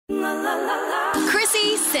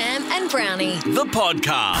Chrissy, Sam and Brownie. The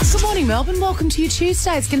podcast. Good morning, Melbourne. Welcome to your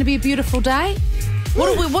Tuesday. It's going to be a beautiful day.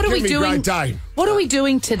 What are we doing? Great day. What are we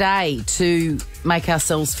doing today to make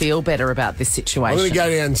ourselves feel better about this situation? I'm going to go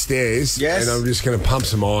downstairs and I'm just going to pump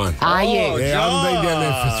some iron. Are you? Yeah, I haven't been down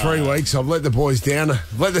there for 3 weeks. I've let the boys down.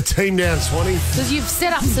 I've let the team down, Swanee. Because you've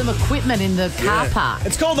set up some equipment in the car park.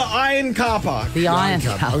 It's called the Iron Car Park. The Iron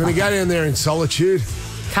Car Park. I'm going to go down there in solitude.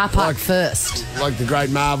 Car park first. Like the great,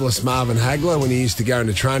 marvellous Marvin Hagler when he used to go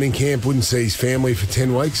into training camp, wouldn't see his family for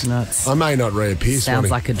 10 weeks. Nuts. I may not reappear, Sounds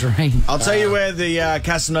Swanee. like a dream. I'll tell you where the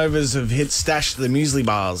Casanovas have stashed the muesli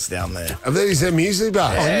bars down there. Have these muesli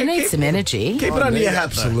bars? Oh, you need some energy. Keep it under your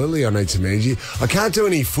hat, though. Absolutely, I need some energy. I can't do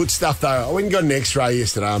any foot stuff, though. I went and got an X-ray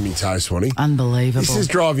yesterday on my toe, Swanee. Unbelievable. This is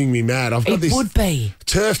driving me mad. I've got It this would be.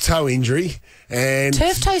 turf toe injury. And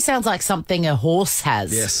Turf toe sounds like something a horse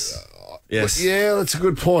has. Yes. Yeah, that's a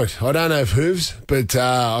good point. I don't have hooves, but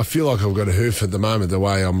I feel like I've got a hoof at the moment the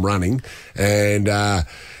way I'm running. And I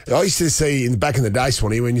used to see back in the day,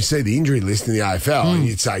 Swanee, when you see the injury list in the AFL and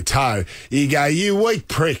you'd say toe, you go, you weak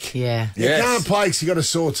prick. Yeah. You can't play because you got a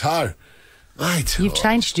sore toe. Mate. You've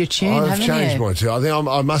changed your tune, haven't you? I've changed my tune. I think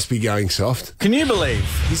I must be going soft. Can you believe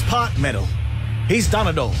he's part metal? He's done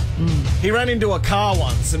it all. He ran into a car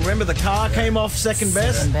once, and remember the car came off second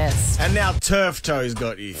best? And now turf toe's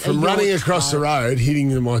got you. From running across the road,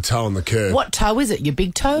 hitting my toe on the curb. What toe is it? Your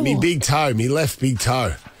big toe? Me big toe, me left big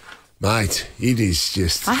toe. Mate, it is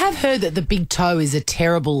just... I have heard that the big toe is a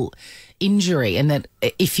terrible injury and that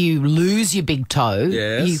if you lose your big toe,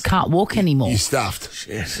 you can't walk anymore. You're stuffed.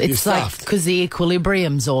 It's like because the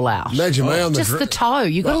equilibrium's all out. Imagine me on the just the toe.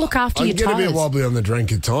 You've got to look after your toes. I get a bit wobbly on the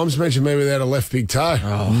drink at times. Imagine me without a left big toe.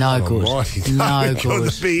 No good. Almighty. No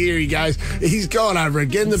good. The here he goes. He's gone over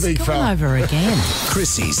again, the big fella. Gone over again.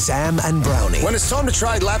 Chrissy, Sam and Brownie. When it's time to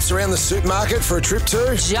trade laps around the supermarket for a trip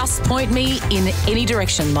to... Just point me in any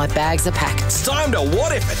direction. My bags are packed. It's time to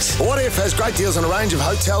What If It. What If has great deals on a range of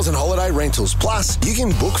hotels and holiday rentals. Plus, you can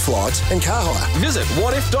book flights and car hire. Visit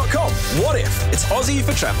whatif.com. What If? It's Aussie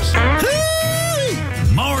for travel.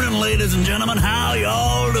 Morning, ladies and gentlemen. How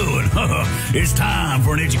y'all doing? It's time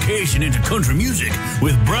for an education into country music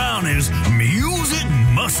with Brownie's Music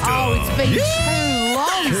Muster. Oh, it's been too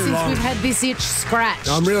long since we've had this itch scratched.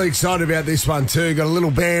 I'm really excited about this one too. Got a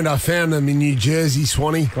little band. I found them in New Jersey,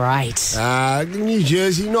 Swanee. Great. New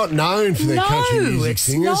Jersey, not known for their country music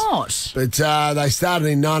singers. Not. But they started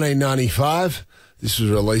in 1995. This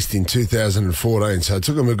was released in 2014, so it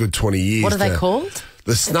took them a good 20 years. What are they called?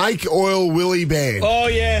 The Snake Oil Willie Band. Oh,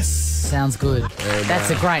 yes. Sounds good. And,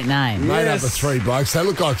 That's a great name. Made up of 3 blokes. They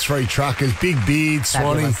look like 3 truckers, big beards,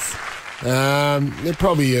 Swanee. They're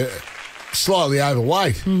probably slightly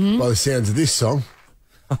overweight by the sounds of this song.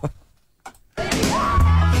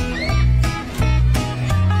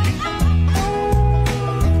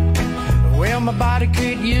 Well, my body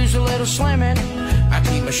could use a little slimming. I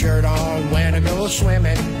keep my shirt on when I go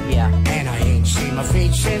swimming. Yeah. And I ain't seen my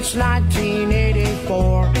feet since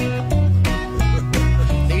 1984.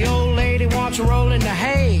 The old lady wants to roll in the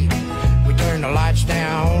hay. We turn the lights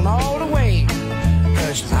down all the way,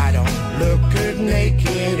 'cause I don't look good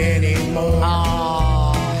naked anymore.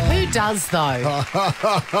 Oh, who does though?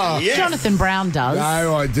 Yes. Jonathan Brown does.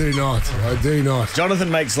 No, I do not. I do not. Jonathan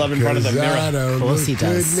makes love in front of the mirror. Of course he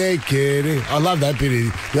does. Naked. I love that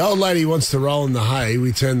bit. The old lady wants to roll in the hay.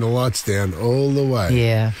 We turn the lights down all the way.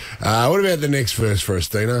 Yeah. What about the next verse for us,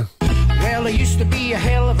 Dino? Well, I used to be a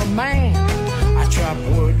hell of a man. I chop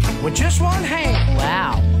wood with just one hand.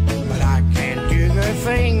 Wow. But I can't do the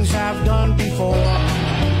things I've done before.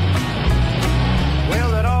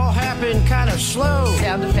 Well, it all happened kind of slow.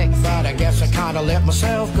 Sound effects. But I guess I kind of let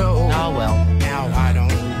myself go. Oh, well. Now I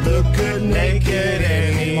don't look good naked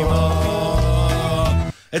anymore.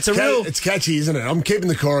 It's a real... It's catchy, isn't it? I'm keeping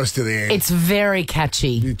the chorus to the end. It's very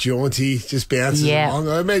catchy. Bit jaunty, just bounces along.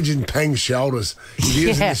 I imagine Pang's shoulders. If he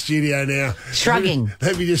was in the studio now. Shrugging.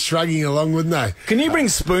 They'd be just shrugging along, wouldn't they? Can you bring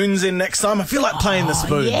spoons in next time? I feel like playing the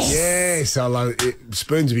spoons. yes. Yes, I love it.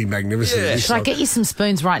 Spoons would be magnificent. Yeah. Should I get you some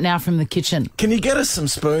spoons right now from the kitchen? Can you get us some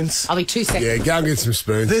spoons? I'll be 2 seconds. Yeah, go and get some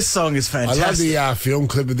spoons. This song is fantastic. I love the film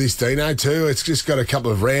clip of this, Dino, too. It's just got a couple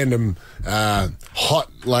of random hot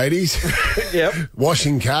ladies Yep.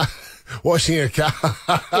 washing washing a car.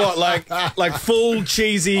 What, like full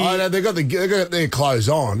cheesy? I know they got their clothes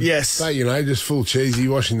on. Yes, so, just full cheesy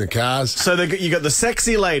washing the cars. So you got the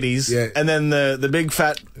sexy ladies, and then the big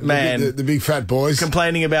fat man, the big fat boys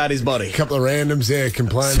complaining about his body. A couple of randoms there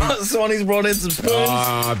complaining. Swanee's brought in some spoons.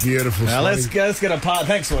 Ah, beautiful. Now let's get a part.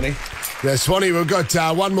 Thanks, Swanee. Now, Swanee, we've got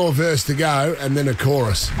one more verse to go and then a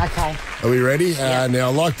chorus. Okay. Are we ready? Yeah. Now,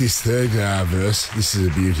 I like this third verse. This is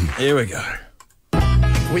a beauty. Here we go.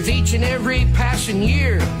 With each and every passing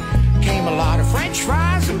year came a lot of French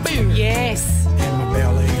fries and beer. Yes. And my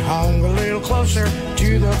belly hung a little closer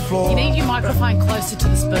to the floor. You need your microphone closer to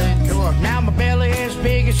the spoon. Come on. Now my belly is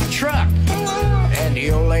big as a truck. And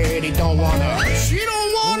the old lady don't wanna. She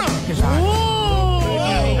don't wanna.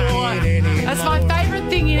 That's my favourite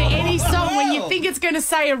thing in any song, when you think it's going to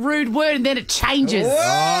say a rude word and then it changes.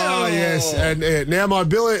 Oh, yes. And now my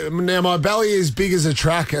belly is big as a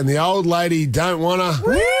truck, and the old lady don't wanna.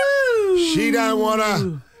 She don't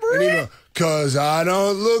wanna anymore. 'Cause I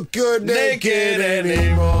don't look good naked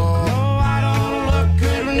anymore. No, I don't look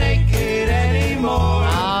good naked anymore.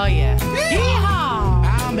 Oh, yeah. Yeehaw!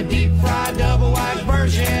 I'm a deep fried double wide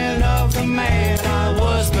version of the man I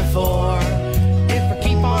was before. If I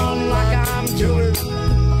keep on like I'm doing,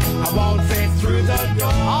 I won't fit through the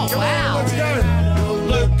door. Oh, wow. Let's go. I don't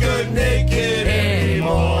look good naked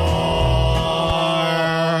anymore.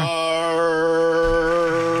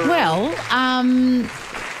 Well,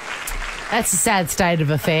 that's a sad state of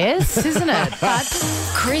affairs, isn't it? But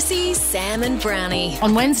Chrissy, Sam and Brownie.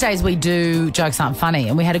 on Wednesdays we do Jokes Aren't Funny,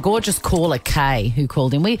 and we had a gorgeous caller, Kay, who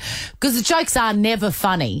called in. Because the jokes are never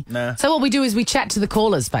funny. Nah. So what we do is we chat to the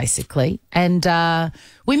callers, basically. And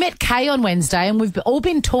we met Kay on Wednesday, and we've all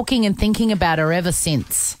been talking and thinking about her ever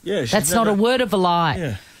since. Yeah, that's not a word of a lie.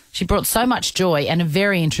 Yeah. She brought so much joy and a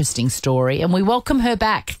very interesting story. And we welcome her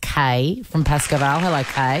back, Kay from Pascoe Vale. Hello,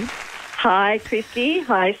 Kay. Hi, Christy.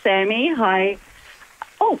 Hi, Sammy. Hi.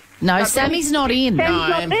 Oh. No, Sammy's not in. Sam's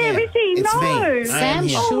not there, is he? It's no. me. Sam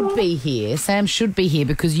should be here. Sam should be here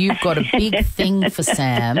because you've got a big thing for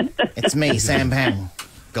Sam. It's me, Sam Pang.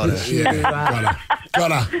 Got it. Yeah,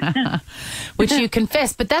 got her. Which you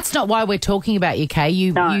confess, but that's not why we're talking about you, Kay.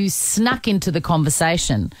 You snuck into the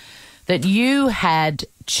conversation that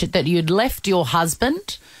you'd left your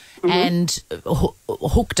husband and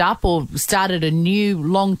hooked up or started a new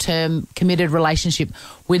long-term committed relationship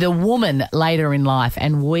with a woman later in life,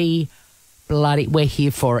 and we're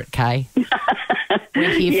here for it, Kay.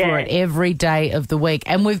 We're here for it every day of the week,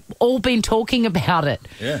 and we've all been talking about it.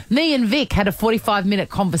 Yeah. Me and Vic had a 45-minute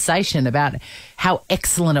conversation about how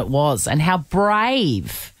excellent it was and how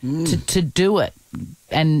brave to do it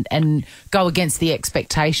and go against the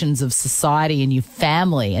expectations of society and your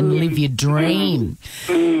family and live your dream.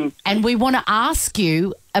 And we want to ask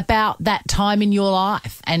you about that time in your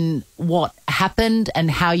life and what happened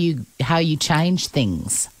and how you changed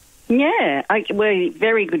things. Yeah,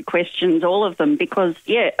 very good questions, all of them, because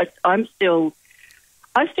I still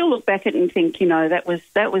look back at it and think, that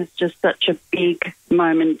was just such a big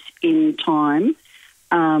moment in time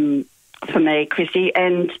for me, Chrissy.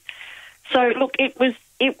 And so, look, it was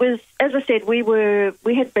as I said, we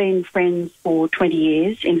had been friends for 20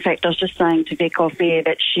 years. In fact, I was just saying to Vic off air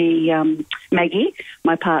that she, Maggie,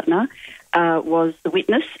 my partner, was the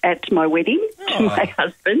witness at my wedding to my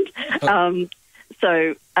husband.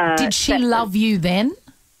 Did she love you then?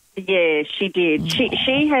 Yeah, she did.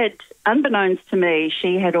 She had, unbeknownst to me,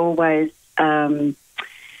 she had always carried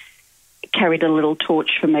a little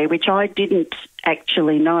torch for me, which I didn't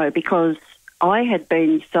actually know because I had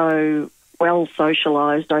been so well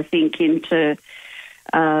socialised, I think, into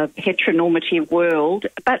heteronormative world.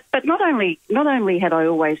 But not only had I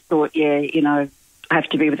always thought, I have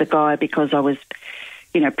to be with a guy because I was,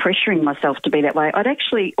 pressuring myself to be that way. I'd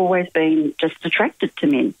actually always been just attracted to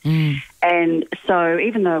men. And so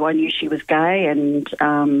even though I knew she was gay and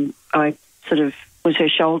I sort of was her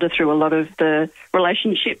shoulder through a lot of the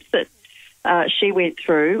relationships that she went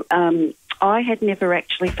through, I had never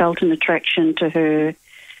actually felt an attraction to her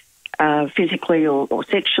physically or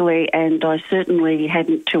sexually, and I certainly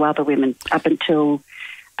hadn't to other women up until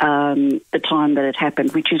the time that it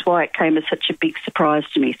happened, which is why it came as such a big surprise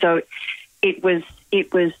to me. So it was.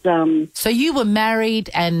 So you were married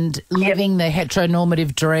and living the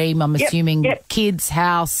heteronormative dream. I'm assuming kids,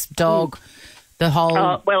 house, dog, the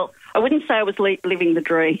whole. Well, I wouldn't say I was living the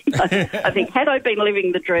dream. I think had I been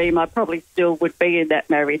living the dream, I probably still would be in that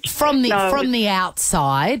marriage. From the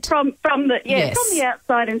outside. From the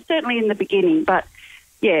outside, and certainly in the beginning. But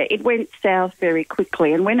it went south very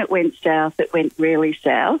quickly, and when it went south, it went really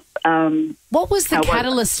south. What was the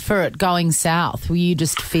catalyst for it going south? Were you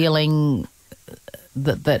just feeling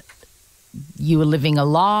that you were living a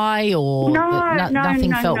lie, or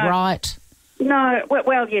nothing felt right? No,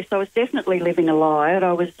 well, yes, I was definitely living a lie, and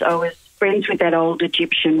I was friends with that old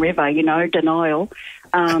Egyptian river, denial,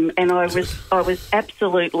 and I was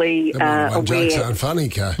absolutely aware. Jokes aren't funny,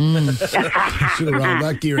 Kay. Should have rolled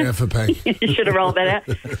that gear out for Peg. You should have rolled that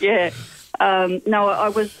out. Yeah. No, I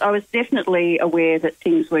was definitely aware that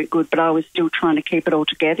things weren't good, but I was still trying to keep it all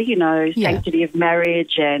together. Sanctity of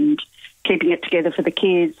marriage and keeping it together for the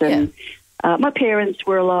kids and. My parents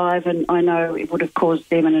were alive, and I know it would have caused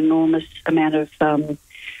them an enormous amount of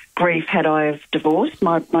grief had I have divorced.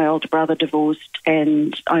 My older brother divorced,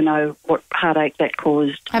 and I know what heartache that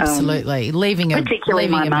caused. Absolutely. Leaving a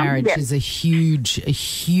marriage is a huge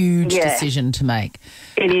decision to make.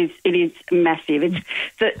 It is massive. It's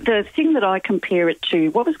the thing that I compare it to,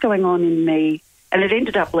 what was going on in me, and it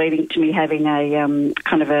ended up leading to me having a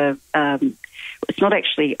kind of a... it's not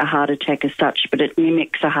actually a heart attack as such, but it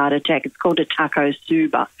mimics a heart attack. It's called a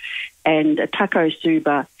takotsuba. And a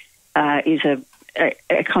takotsuba is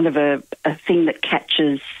a kind of a thing that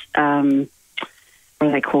catches, what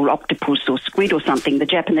are they called, octopus or squid or something. The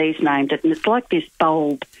Japanese named it. And it's like this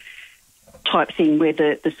bulb type thing where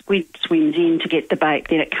the squid swims in to get the bait,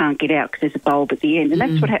 then it can't get out because there's a bulb at the end. And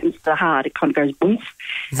that's what happens to the heart. It kind of goes boof.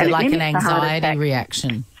 Is it like an anxiety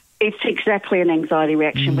reaction? It's exactly an anxiety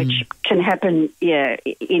reaction, which can happen,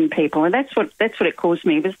 in people, and that's what it caused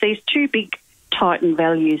me. It was these two big Titan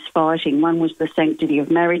values fighting. One was the sanctity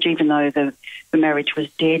of marriage, even though the marriage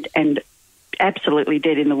was dead and absolutely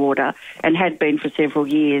dead in the water, and had been for several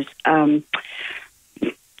years.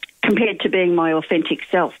 Compared to being my authentic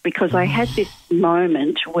self, because I had this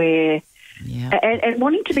moment where, and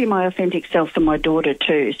wanting to be my authentic self for my daughter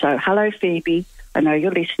too. So, hello, Phoebe. I know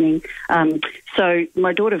you're listening. So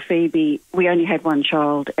my daughter Phoebe, we only had one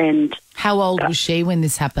child, and how old was she when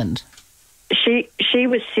this happened? She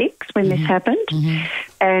was 6 when this happened,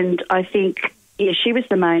 and I think she was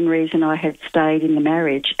the main reason I had stayed in the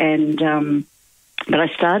marriage. And but I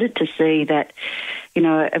started to see that,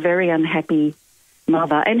 a very unhappy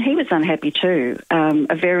mother, and he was unhappy too.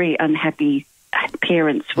 A very unhappy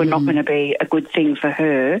parents were not going to be a good thing for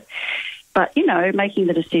her. But making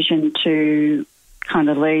the decision to kind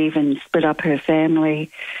of leave and split up her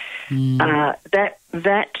family,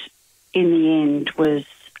 that in the end was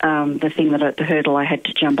the thing the hurdle I had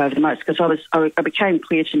to jump over the most, because it became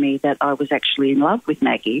clear to me that I was actually in love with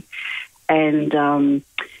Maggie, and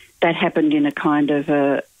that happened in a kind of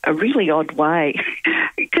a really odd way,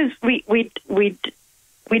 because we'd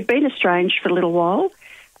been estranged for a little while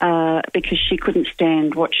because she couldn't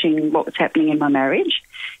stand watching what was happening in my marriage.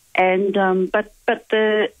 And but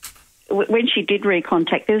when she did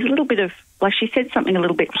recontact, there was a little bit of, like, she said something a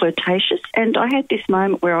little bit flirtatious, and I had this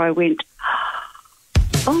moment where I went,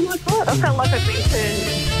 oh my God, I felt like I'd been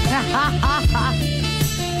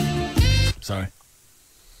turned. Sorry.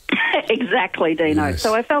 Exactly, Dino. Yes.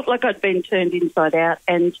 So I felt like I'd been turned inside out,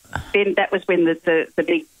 and then that was when the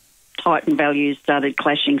big Titan values started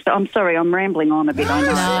clashing. So I'm sorry, I'm rambling on a bit. I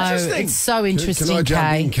know. No, it's so interesting,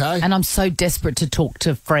 Kay. And I'm so desperate to talk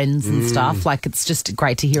to friends and stuff. Like, it's just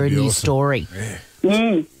great to hear a new story.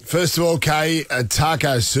 Yeah. First of all, Kay,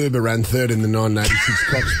 Takotsuba ran third in the 1986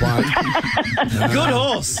 Cox Plate. Good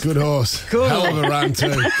horse. Good horse. Good. Hell of a run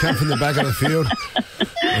too. Come from the back of the field.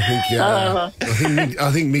 I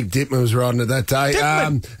think Mick Dittmer was riding it that day.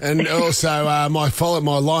 And also,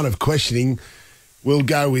 my line of questioning will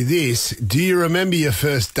go with this. Do you remember your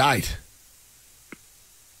first date?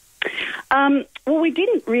 Well, we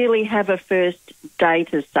didn't really have a first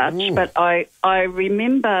date as such, but I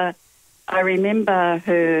remember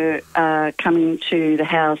her coming to the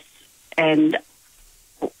house, and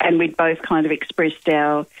we'd both kind of expressed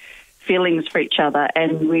our feelings for each other,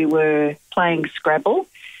 and we were playing Scrabble,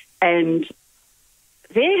 and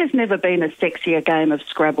there has never been a sexier game of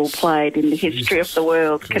Scrabble played in the history of the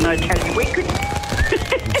world. Can I tell you? We could.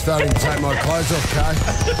 I'm starting to take my clothes off, Kay.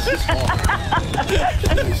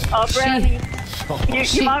 Oh, Brownie,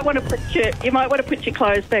 you might want to put your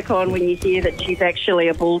clothes back on when you hear that she's actually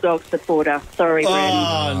a Bulldog supporter. Sorry, Brownie.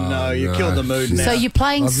 Oh no, you killed the mood now. So you're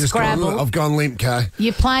playing Scrabble. I've gone limp, Kay.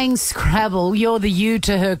 You're playing Scrabble. You're the U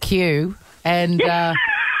to her Q, and. I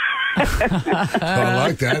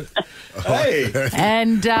like that. Hey.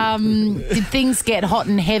 And did things get hot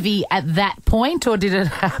and heavy at that point, or did it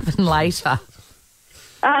happen later?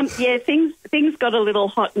 Yeah, things got a little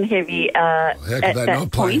hot and heavy How could at they that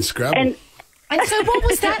not playing point. Scrabble? And so what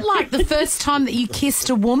was that like, the first time that you kissed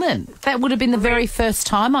a woman? That would have been the very first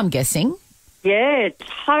time, I'm guessing. Yeah,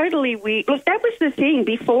 totally weird. Look, that was the thing.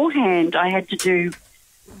 Beforehand, I had to do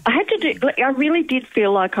I had to do. I really did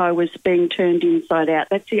feel like I was being turned inside out.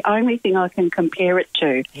 That's the only thing I can compare it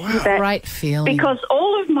to. Wow. Great feeling. Because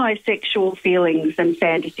all of my sexual feelings and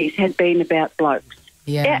fantasies had been about blokes.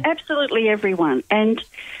 Yeah, absolutely everyone. And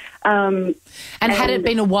had it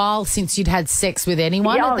been a while since you'd had sex with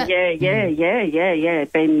anyone? Yeah.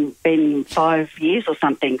 Been 5 years or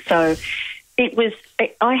something. So it was.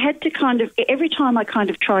 I had to kind of every time I kind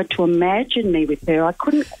of tried to imagine me with her, I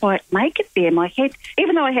couldn't quite make it there. My head,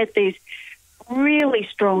 even though I had these really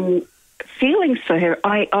strong feelings for her,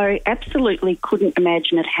 I absolutely couldn't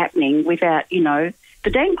imagine it happening without, the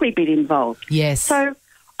dangly bit involved. Yes. So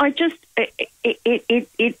I just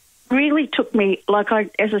it really took me,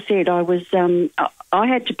 as I said, I was I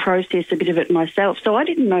had to process a bit of it myself, so I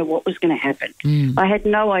didn't know what was going to happen. I had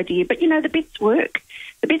no idea, but the bits work.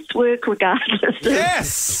 The bits work regardless.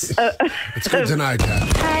 Yes, it's good to know,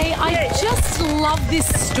 Kat. Hey, I just love this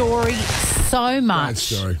story so much. Great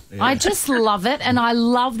story. Yeah. I just love it, and I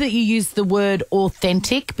love that you use the word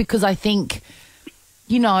authentic because I think,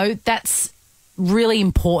 that's really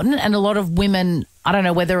important, and a lot of women, I don't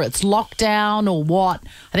know whether it's lockdown or what,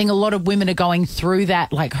 I think a lot of women are going through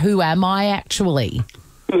that, like, who am I actually?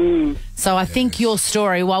 So I think your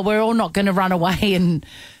story, while we're all not going to run away and,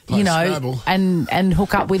 and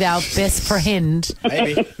hook up with our best friend.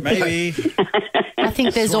 Maybe. I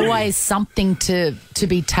think there's always something to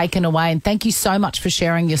be taken away. And thank you so much for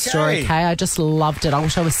sharing your story, Kay. I just loved it. I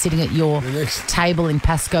wish I was sitting at your table in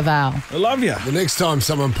Pascoe Vale. I love you. The next time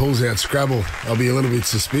someone pulls out Scrabble, I'll be a little bit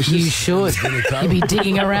suspicious. You should. You'll be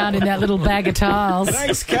digging around in that little bag of tiles.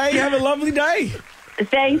 Thanks, Kay. Have a lovely day.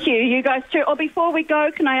 Thank you. You guys too. Oh, before we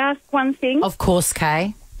go, can I ask one thing? Of course,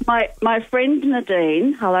 Kay. My friend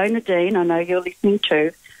Nadine, hello Nadine, I know you're listening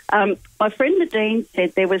too. My friend Nadine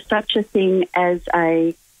said there was such a thing as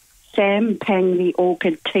a Sam Pang the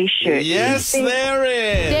Orchid T-shirt. Yes, there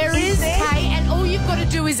is. There is, Kay, and all you've got to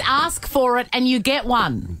do is ask for it and you get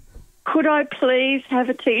one. Could I please have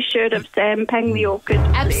a T-shirt of Sam Pang the Orchid?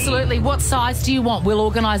 Absolutely. What size do you want? We'll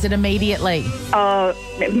organise it immediately.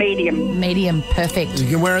 Medium. Medium, perfect. You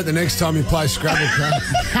can wear it the next time you play Scrabble,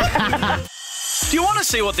 Kay. Do you want to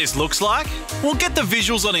see what this looks like? Well, get the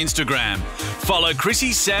visuals on Instagram. Follow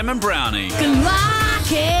Chrissy, Sam and Brownie. Good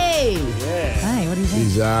lucky! Yeah. Hey, what do you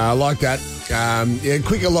think? I like that.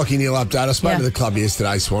 Quick Lockie Neal update. I spoke to the club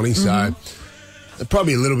yesterday, Swanee, so they're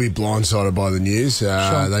probably a little bit blindsided by the news.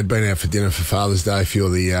 They'd been out for dinner for Father's Day, a few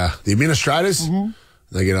of the administrators.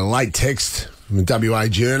 They get a late text from a WA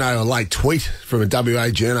journo, a late tweet from a WA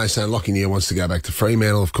journo saying Lockie Neal wants to go back to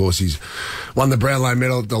Fremantle. Of course, he's won the Brownlow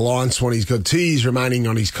medal at the Lions. He's got 2 years remaining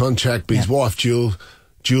on his contract, but his wife,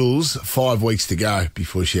 Jules, 5 weeks to go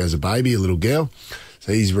before she has a baby, a little girl.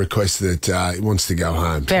 So he's requested that he wants to go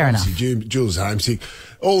home. Fair enough. Jules is homesick.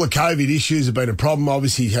 All the COVID issues have been a problem.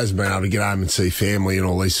 Obviously, he hasn't been able to get home and see family and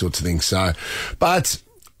all these sorts of things. So, but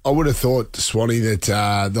I would have thought, Swanee,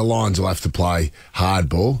 that the Lions will have to play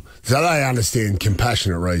hardball. So they understand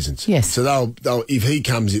compassionate reasons. Yes. So they'll if he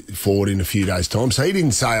comes forward in a few days' time. So he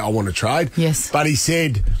didn't say, I want to trade. Yes. But he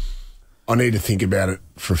said, I need to think about it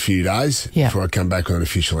for a few days before I come back with an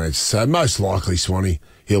official answer. So most likely, Swanee,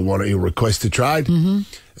 he'll request a trade. And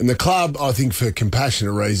the club, I think, for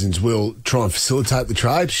compassionate reasons, will try and facilitate the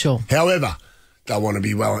trade. Sure. However, they'll want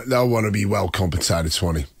to be well compensated,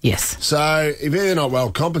 Swanee. Yes. So if they're not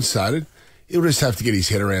well compensated, he'll just have to get his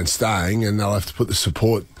head around staying, and they'll have to put the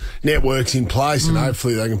support networks in place, and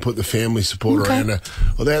hopefully they can put the family support around her.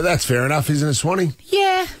 Well, that's fair enough, isn't it, Swanee?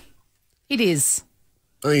 Yeah, it is.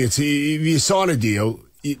 I think it's if you sign a deal,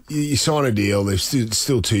 you sign a deal. There's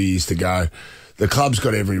still 2 years to go. The club's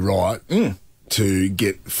got every right to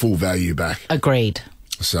get full value back. Agreed.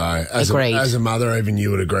 So, as a mother, even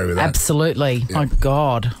you would agree with that. Absolutely. Yeah. Oh,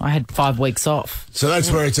 God. I had 5 weeks off. So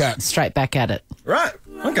that's where it's at. Straight back at it. Right.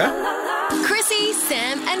 Okay. Chrissy,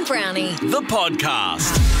 Sam and Brownie. The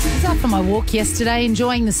podcast. I was out for my walk yesterday,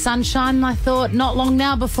 enjoying the sunshine, and I thought, not long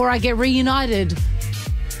now before I get reunited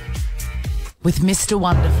with Mr.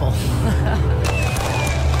 Wonderful.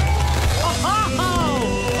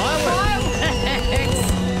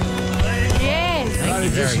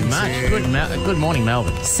 Very much. Good morning,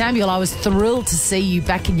 Melbourne. Samuel, I was thrilled to see you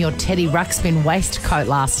back in your Teddy Ruxpin waistcoat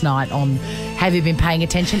last night on Have You Been Paying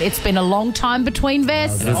Attention? It's been a long time between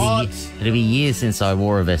vests. It'll be years since I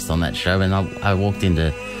wore a vest on that show, and I walked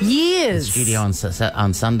into the studio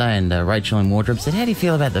on Sunday, and Rachel in wardrobe said, how do you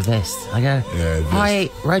feel about the vest? I go, hi,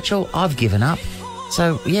 Rachel, I've given up.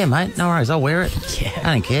 So, yeah, mate, no worries, I'll wear it. Yeah.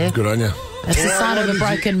 I don't care. Good on you. That's the sign of a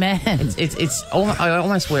broken man. I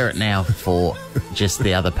almost wear it now for just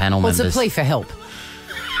the other panel members. It's a plea for help.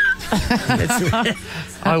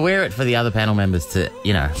 I wear it for the other panel members to,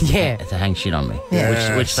 to hang shit on me,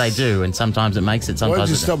 which they do, and sometimes it makes it. Sometimes why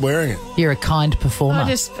did you stop wearing it? You're a kind performer.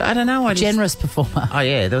 I don't know. Generous performer. Oh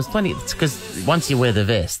yeah, there was plenty. It's because once you wear the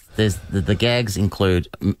vest, there's the gags include,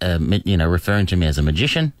 referring to me as a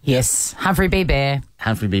magician. Yes, Humphrey B. Bear.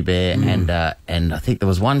 And I think there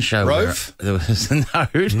was one show Rove? where there was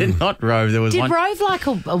not Rove. There was Did one. Rove like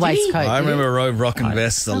a waistcoat? I remember Rove rocking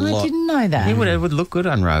vests a lot. I didn't know that. It would look good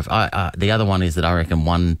on Rove. The other one is that I reckon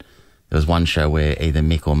there was one show where either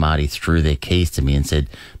Mick or Marty threw their keys to me and said,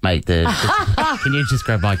 "Mate, can you just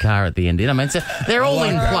grab my car at the end?" I mean, so they're all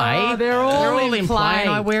in play. They're all in play. And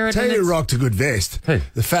I wear it. Tell you who rocked a good vest. Who?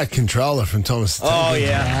 The fat controller from Thomas the Tank Oh, yeah.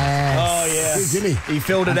 Yes. Oh, yeah. Didn't he? He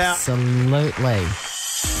filled it out. Absolutely.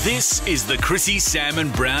 This is the Chrissy, Sam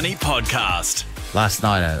and Brownie podcast. Last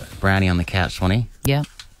night, a brownie on the couch, Swanee. Yeah.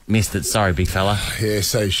 Missed it. Sorry, big fella. Yeah,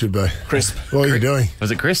 so you should be. Crisp. What are you doing?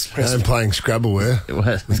 Was it Chris? I'm playing Scrabbleware It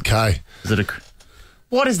was. with Kay. Was it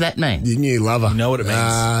what does that mean? Your new lover. You know what it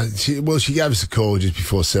means. She gave us a call just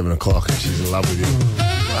before 7 o'clock and she's in love with you.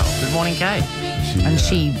 Well, good morning, Kay.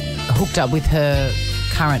 She hooked up with her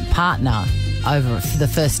current partner for the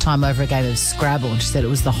first time over a game of Scrabble, and she said it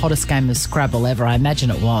was the hottest game of Scrabble ever. I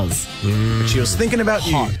imagine it was. But she was thinking about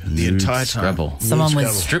you the entire time. Scrabble. Someone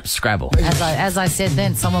was Strip Scrabble. As I said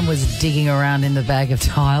then, someone was digging around in the bag of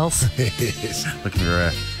tiles. Yes. Looking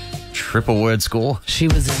for a triple word score. She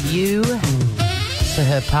was a U to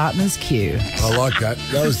her partner's Q. I like that.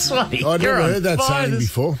 I'd never heard that saying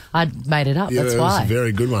before. I made it up. Yeah, that's it was why. a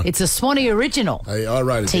very good one. It's a Swanee original. Hey, I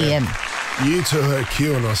wrote it TM. down. You to her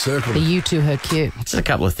Q and I circled The it. U to her Q. Just a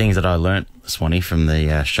couple of things that I learnt, Swanee, from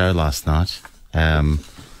the show last night. The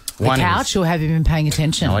couch, or have you been paying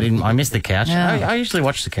attention? No, I didn't. I missed the couch. Yeah. I usually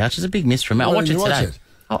watch the couch. It's a big miss from me. I watch it today.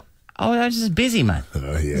 Oh, I was just busy, mate. Oh,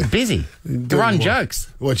 yeah. It's busy. To run jokes.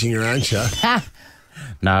 Watching your own show.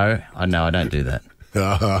 No, I don't do that.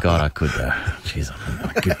 God, I could though. Jeez,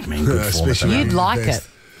 I'm good form at the Especially moment. You'd like it.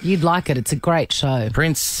 You'd like it. It's a great show.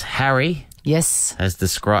 Prince Harry Yes. has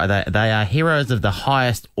described they are heroes of the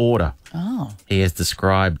highest order. Oh. He has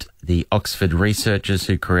described the Oxford researchers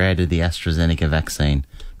who created the AstraZeneca vaccine.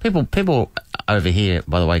 People over here,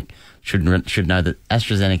 by the way, should know that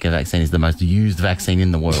AstraZeneca vaccine is the most used vaccine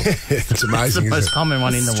in the world. It's amazing. It's the most common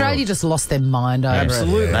one in the Australia world. just lost their mind over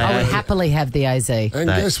Absolutely. it. I would happily have the AZ. And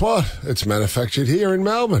guess what? It's manufactured here in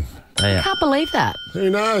Melbourne. I can't believe that. Who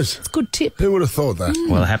knows? It's a good tip. Who would have thought that?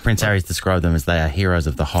 Well, Prince Harry's described them as they are heroes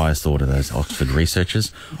of the highest order, those Oxford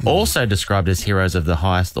researchers. Also described as heroes of the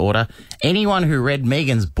highest order, anyone who read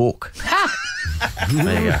Meghan's book.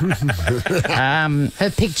 There you go. Her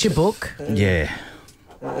picture book. Yeah.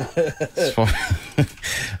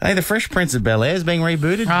 Hey, the Fresh Prince of Bel-Air is being rebooted.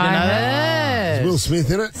 Did you know that? Is Will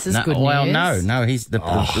Smith in it? This is good news. No. He's the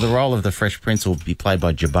role of the Fresh Prince will be played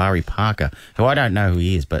by Jabari Parker, who I don't know who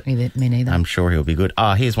he is, but Me neither. I'm sure he'll be good.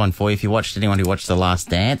 Here's one for you. If you watched anyone who watched The Last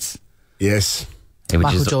Dance, Yes. which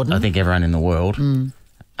Michael is Jordan. I think everyone in the world.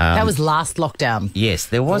 That was last lockdown. Yes,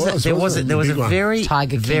 there was a very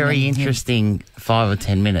Tiger King very and him. interesting 5 or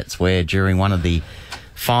 10 minutes where during one of the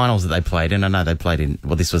finals that they played in, I know they played in,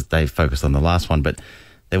 well, they focused on the last one, but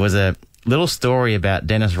there was a little story about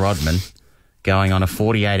Dennis Rodman going on a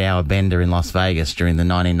 48-hour bender in Las Vegas during the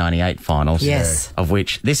 1998 finals. Yes. Of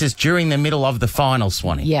which, this is during the middle of the finals,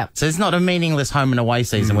 Swanee. Yeah. So it's not a meaningless home and away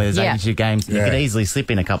season where there's 82 games. You could easily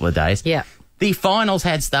slip in a couple of days. Yeah. The finals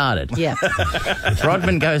had started. Yeah.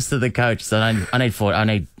 Rodman goes to the coach, so I need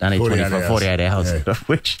 48 hours. Yeah. Of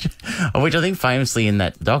which I think famously in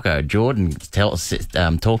that doco, Jordan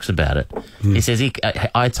talks about it. He says,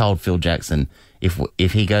 I told Phil Jackson,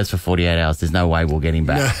 if he goes for 48 hours, there's no way we'll get him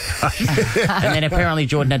back. And then apparently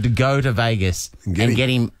Jordan had to go to Vegas and get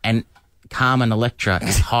him, and Carmen Electra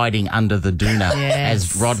is hiding under the doona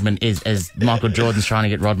as Michael Jordan's trying to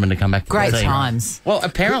get Rodman to come back to Great the team. times. Well,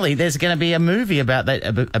 apparently there's going to be a movie about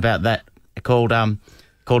that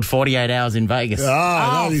called 48 Hours in Vegas. Oh,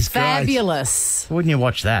 that is fabulous. Wouldn't you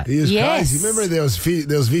watch that? He was Yes. crazy. Remember there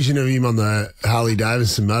was vision of him on the Harley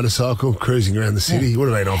Davidson motorcycle cruising around the city? He would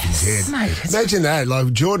have been off his head. Mate, Imagine that.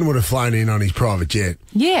 Like Jordan would have flown in on his private jet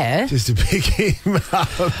Yeah. just to pick him up.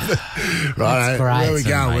 Right, great. where we That's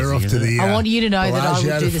going? We're off amazing, to the. I want you to know that I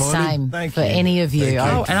Bellagio would do to the find him. same Thank for you. any of you. Thank you.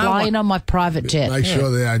 I would And I fly want- in on my private jet. Make sure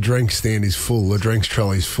that our drink stand is full. The drinks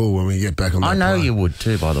trolley is full when we get back on. I that know plane. you would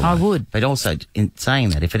too, by the way. I would. But also, in saying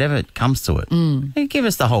that, if it ever comes to it, give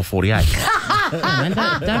us the whole 48.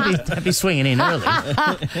 Don't be swinging in early.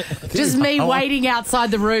 Just me waiting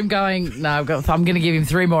outside the room going, no, I'm going to give him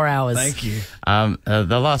 3 more hours. Thank you.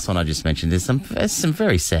 The last one I just mentioned is some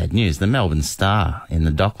very sad news. The Melbourne Star in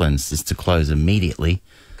the Docklands is to close immediately.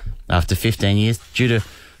 after 15 years due to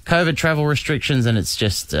COVID travel restrictions, and it's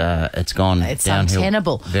just it's gone downhill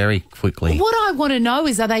untenable very quickly. What I want to know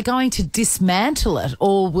is, are they going to dismantle it,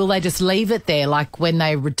 or will they just leave it there, like when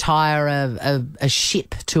they retire a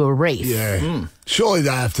ship to a reef? Yeah. Surely they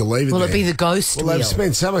have to leave it Will there. it be the ghost Well, wheel? they've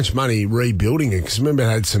spent so much money rebuilding it, because remember it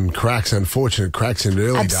had some cracks, unfortunate cracks in the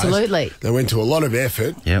early days. Absolutely. They went to a lot of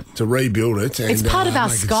effort to rebuild it. And, It's part of our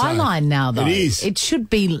make it skyline now, though. It is. It should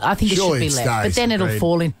be, I think Surely it should be it left. But stays. then it'll Agreed.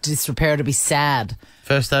 fall into disrepair. It'll be sad.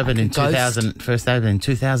 First opened in 2000. First opened in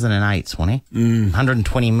 2008, Swanee.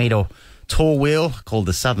 120-metre tall wheel called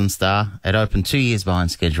the Southern Star. It opened 2 years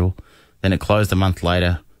behind schedule. Then it closed a month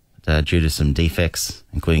later due to some defects,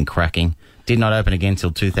 including cracking. Did not open again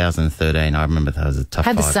until 2013. I remember that was a tough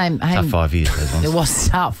 5 years. Those ones. It was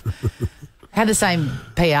tough. Had the same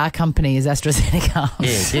PR company as AstraZeneca. Yeah,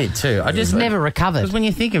 it did too. It's never recovered. Because when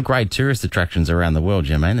you think of great tourist attractions around the world,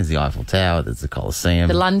 there's the Eiffel Tower, there's the Colosseum.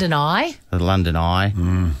 The London Eye.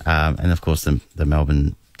 And of course the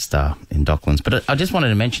Melbourne Star in Docklands. But I just wanted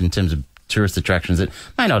to mention, in terms of tourist attractions that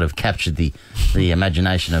may not have captured the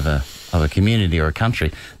imagination of a community or a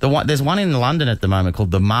country. There's one in London at the moment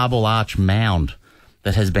called the Marble Arch Mound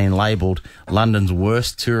that has been labelled London's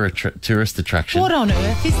worst tourist attraction. What on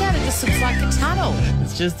earth is that? It just looks like a tunnel.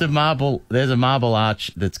 It's just there's a marble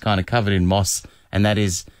arch that's kind of covered in moss, and that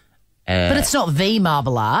is... but it's not the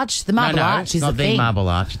Marble Arch. The Marble Arch is a thing. It's not the Marble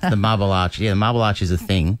Arch. It's the Marble Arch. Yeah, the Marble Arch is a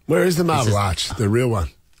thing. Where is the Marble Arch, the real one?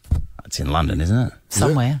 It's in London, isn't it?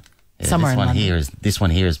 Somewhere. Yeah, Somewhere in London. This one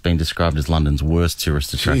here has been described as London's worst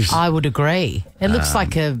tourist attraction. I would agree. It looks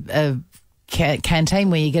like a canteen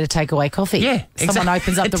where you get a takeaway coffee. Yeah, Someone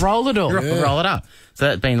opens up the roller door. Roll it up. So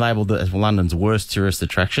that's been labelled as London's worst tourist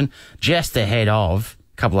attraction. Just ahead of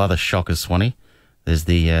a couple other shockers, Swanee. There's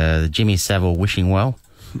the Jimmy Savile wishing well.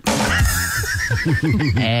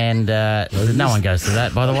 And no one goes to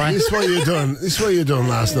that, by the way. This is what you're doing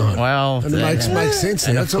last night. Well, and it makes sense.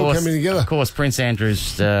 And that's all coming together. Of course, Prince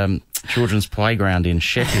Andrew's children's playground in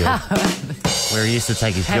Sheffield, where he used to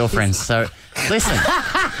take his girlfriends. So, listen,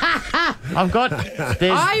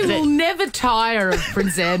 I will never tire of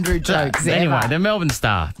Prince Andrew jokes. Anyway, the Melbourne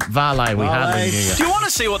Star, Varley, we hardly knew you. Do you want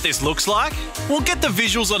to see what this looks like? Well, get the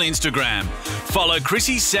visuals on Instagram. Follow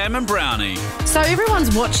Chrissy, Sam and Brownie. So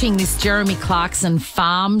everyone's watching this Jeremy Clarkson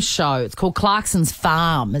farm show. It's called Clarkson's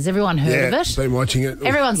Farm. Has everyone heard of it? Been watching it.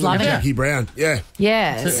 Everyone's loving it. Jackie Brown. Yeah.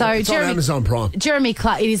 So it's on Amazon Prime. It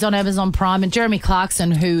is on Amazon Prime, and Jeremy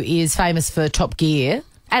Clarkson, who is famous for Top Gear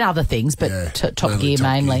and other things, but Top Gear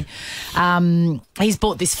mainly. He's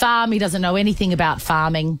bought this farm. He doesn't know anything about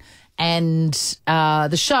farming. And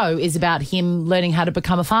the show is about him learning how to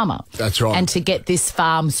become a farmer. That's right. And to get this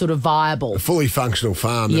farm sort of viable. A fully functional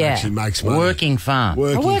farm that actually makes money. Working farm.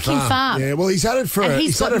 A working farm. Yeah, well, he's had it for... And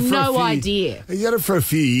he's got no idea. He's had it for a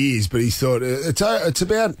few years, but he thought it's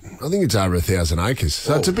about, I think it's over 1,000 acres.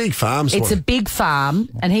 So it's a big farm. It's a big farm,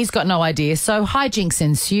 and he's got no idea. So hijinks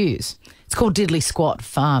ensues. It's called Diddley Squat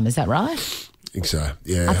Farm. Is that right? I think so.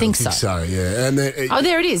 Yeah, I think so. Yeah, and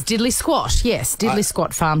there it is, Diddley Squat. Yes, Diddley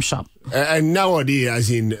Squat Farm Shop. And no idea, as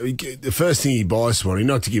in the first thing he buys, Swanee,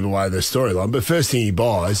 not to give away the storyline, but first thing he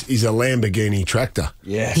buys is a Lamborghini tractor.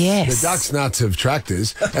 Yes. The duck's nuts of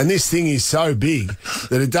tractors, and this thing is so big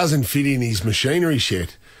that it doesn't fit in his machinery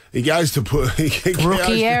shed. He goes to put...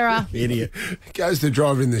 Rookie error. Idiot. He goes to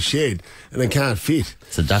drive in the shed, and it can't fit.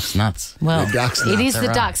 It's the duck's nuts. Well, the duck's nuts. It is the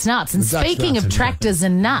duck's nuts. And speaking of tractors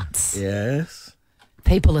and nuts... Yes.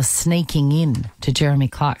 People are sneaking in to Jeremy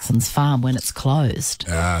Clarkson's farm when it's closed.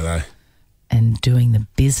 And doing the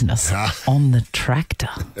business on the tractor.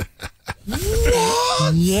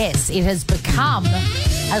 What? Yes, it has become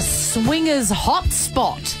a swingers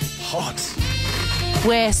hotspot. Hot.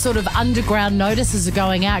 Where sort of underground notices are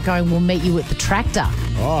going out going, we'll meet you at the tractor.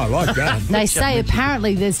 Oh, I like that. They say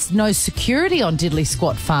apparently there's no security on Diddley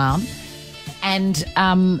Squat Farm, and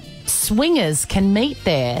swingers can meet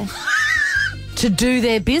there to do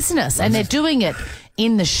their business, and they're doing it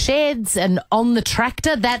in the sheds and on the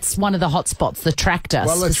tractor. That's one of the hot spots, the tractor.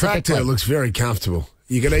 Well, the tractor looks very comfortable.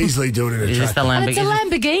 You could easily do it in a tractor. It's a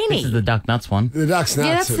Lamborghini. This is the duck nuts one. The duck's nuts.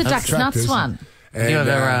 Yeah, that's the duck's nuts one. Have you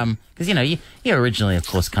ever, because you're originally, of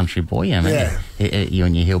course, country boy. You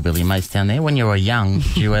and your hillbilly mates down there. When you were young,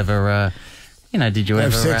 did you ever, did you have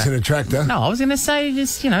ever sex in a tractor? No, I was going to say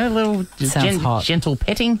just, a little gentle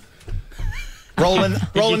petting. Rolling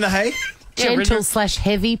the hay.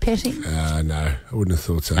 Gentle/heavy petting? No, I wouldn't have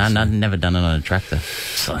thought so. No, I've never done it on a tractor.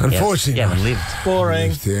 So, unfortunately, you haven't lived.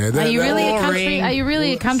 Boring. Are you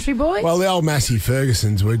really a country boy? Well, the old Massey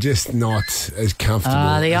Fergusons were just not as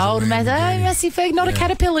comfortable. The old Massey Ferguson, not a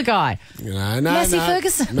Caterpillar guy. No, Massey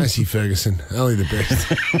Ferguson. Massey Ferguson, only the best.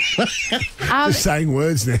 Just saying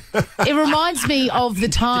words now. It reminds me of the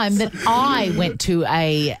time that I went to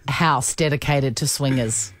a house dedicated to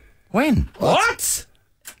swingers. When? What?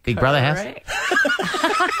 Big Brother house?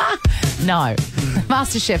 No.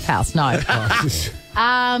 MasterChef house, no.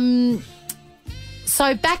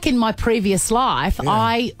 So back in my previous life,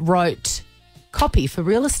 I wrote copy for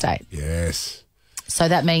real estate. Yes. So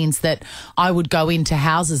that means that I would go into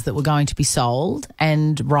houses that were going to be sold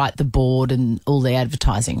and write the board and all the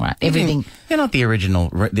advertising, right? Everything. You're not the original,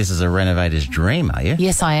 this is a renovator's dream, are you?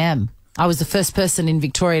 Yes, I am. I was the first person in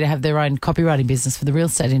Victoria to have their own copywriting business for the real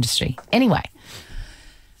estate industry. Anyway,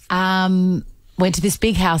 went to this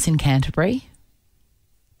big house in Canterbury.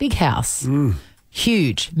 Big house.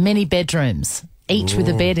 Huge. Many bedrooms, each with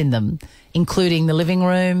a bed in them, including the living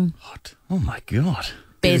room. What? Oh, my God.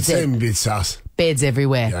 Beds, a bit sus. Beds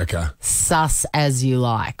everywhere. Yeah, okay. Sus as you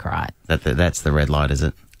like, right? That's the red light, is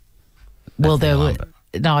it? Well, there were...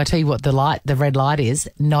 No, I tell you what the red light is.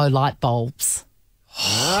 No light bulbs.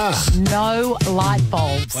 No light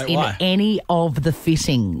bulbs in any of the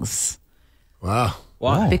fittings. Wow.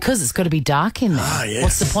 Why? Because it's got to be dark in there. Yes.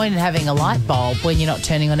 What's the point in having a light bulb when you're not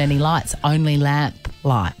turning on any lights? Only lamp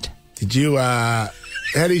light. Did you, how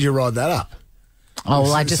did you ride that up? Oh,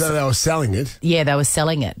 well, So they were selling it? Yeah, they were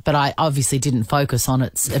selling it, but I obviously didn't focus on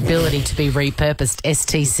its ability to be repurposed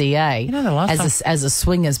STCA as a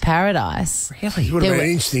swingers paradise. Really? It would have been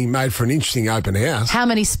interesting, made for an interesting open house. How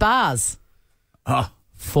many spas?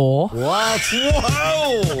 4. What?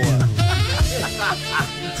 Whoa!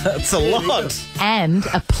 That's a lot. And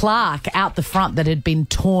a plaque out the front that had been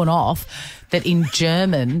torn off that in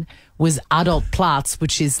German was Adult Platz,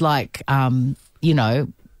 which is like,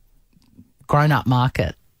 grown-up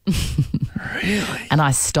market. Really? And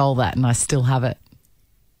I stole that and I still have it.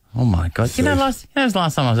 Oh, my God. You know, last time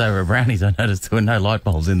I was over at Brownie's, I noticed there were no light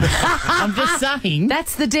bulbs in there. I'm just saying.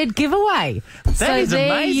 That's the dead giveaway. That is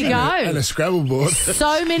there amazing. you go. And a Scrabble board.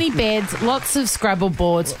 So many beds, lots of Scrabble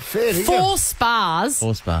boards, 4 spas.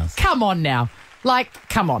 4 spas. Come on now.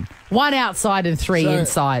 Come on. 1 outside and 3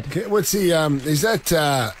 inside. What's the, is that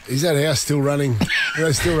house still running? Are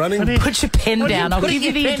they still running? Put your pen down. I'll give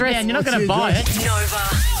you the address. You're not going to buy it.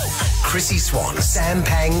 Nova. Chrissy Swan, Sam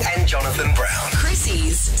Pang, and Jonathan Brown.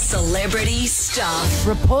 Chrissy's Celebrity Stuff.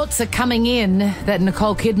 Reports are coming in that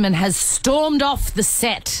Nicole Kidman has stormed off the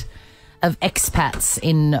set of Expats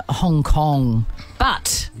in Hong Kong.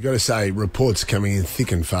 But You got to say, reports coming in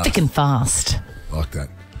thick and fast. thick and fast. Like that.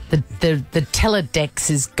 The teledex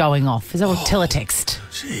is going off. Is that what teletext?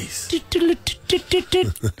 Jeez.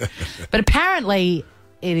 But apparently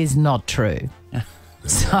it is not true.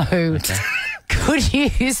 So good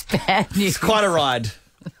news, bad news. It's quite a ride.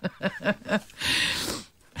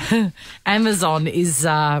 Amazon is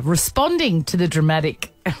responding to the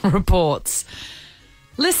dramatic reports.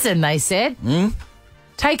 Listen, they said,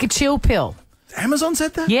 take a chill pill. Amazon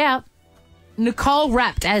said that? Yeah. Nicole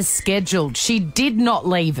wrapped as scheduled. She did not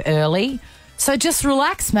leave early. So just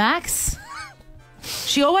relax, Max.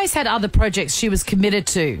 She always had other projects she was committed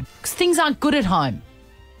to because things aren't good at home.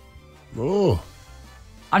 Oh.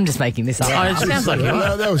 I'm just making this up. It sounds like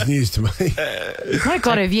that was news to me. My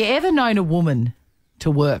God, have you ever known a woman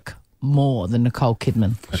to work more than Nicole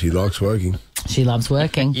Kidman? She likes working. She loves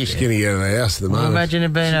working. She's getting out of the house at the moment. Imagine her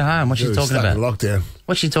being at home. What's she talking about? Lockdown.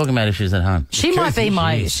 What's she talking about if she's at home? She might be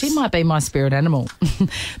my spirit animal.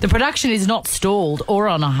 The production is not stalled or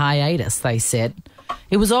on a hiatus, they said.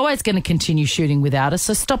 It was always going to continue shooting without us,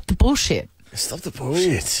 so stop the bullshit. Stop the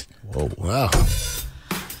bullshit. Whoa, wow.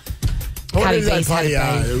 Cardi B's had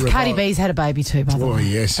a baby. Cardi B's had a baby too, by the way. Oh,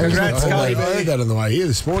 yes. Congrats, Cardi B. I heard that on the way here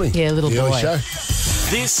this morning. Yeah, little The early boy. show.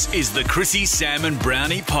 This is the Chrissy, Sam and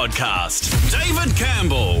Brownie podcast. David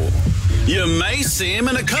Campbell. You may see him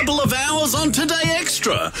in a couple of hours on Today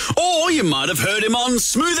Extra. Or you might have heard him on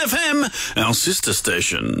Smooth FM, our sister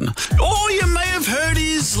station. Or you may have heard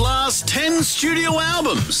his last 10 studio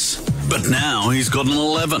albums. But now he's got an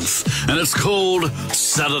 11th, and it's called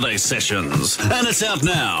Saturday Sessions. And it's out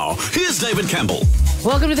now. Here's David Campbell.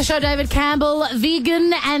 Welcome to the show, David Campbell,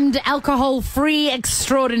 vegan and alcohol-free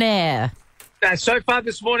extraordinaire. So far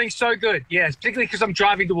this morning, so good. Yes, particularly because I'm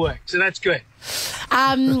driving to work, so that's good.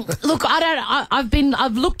 Look,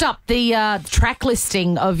 I've looked up the track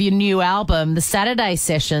listing of your new album, the Saturday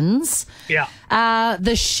Sessions. Yeah.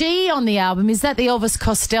 The she on the album, is that the Elvis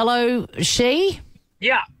Costello she?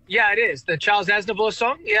 Yeah. Yeah, it is. The Charles Aznavour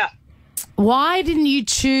song, yeah. Why didn't you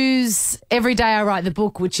choose Every Day I Write the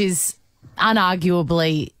Book, which is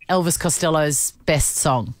unarguably Elvis Costello's best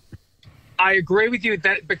song? I agree with you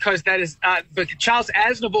that because that is but Charles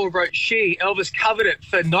Aznavour wrote She. Elvis covered it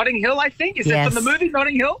for Notting Hill, I think. Is that from the movie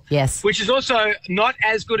Notting Hill? Yes. Which is also not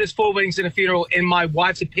as good as Four Weddings and a Funeral, in my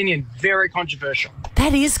wife's opinion. Very controversial.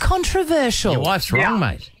 That is controversial. Your wife's wrong,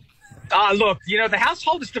 mate. Look, the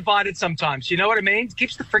household is divided sometimes. You know what I mean? It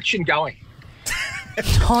keeps the friction going.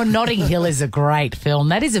 Oh, Notting Hill is a great film.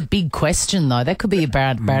 That is a big question, though. That could be a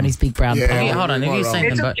Brownie's Big Brown Pie. Hey, hold on. Have you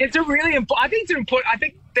seen them? It's a really important. I think it's important. I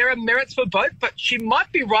think there are merits for both, but she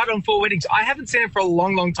might be right on Four Weddings. I haven't seen it for a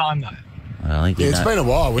long, long time, though. Well, it's been a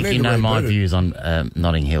while. You know my views on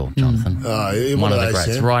Notting Hill, Jonathan. One of the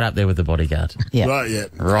greats. Right up there with The Bodyguard. Yeah.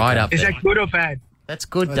 Right up there. Is that good or bad? That's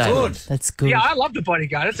good, David. That's good. Yeah, I love The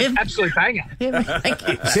Bodyguard. It's an absolute banger. Yeah, thank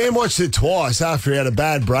you. Sam watched it twice after he had a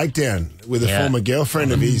bad breakdown with a former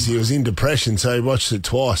girlfriend of his. He was in depression, so he watched it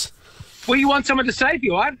twice. Well, you want someone to save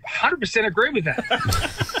you. I 100% agree with that.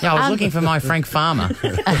 Yeah, I was looking for my Frank Farmer.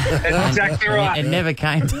 That's exactly right. It never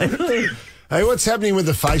came to. Hey, what's happening with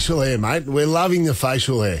the facial hair, mate? We're loving the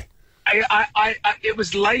facial hair. It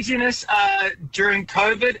was laziness during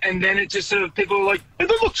COVID, and then it just sort of, people were like, "It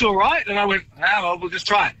looks all right," and I went, well, we'll just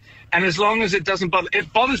try it. And as long as it doesn't bother,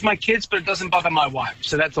 it bothers my kids, but it doesn't bother my wife,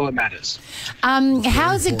 so that's all that matters.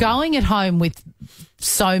 How's it going at home with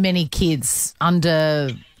so many kids under,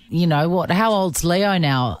 how old's Leo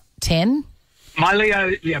now? 10? My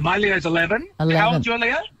Leo's 11. How old's your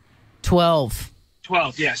Leo? 12.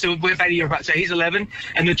 12, yeah. So we're about a year apart. So he's 11,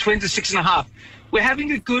 and the twins are 6.5. We're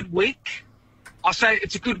having a good week. I'll say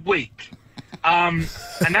it's a good week. And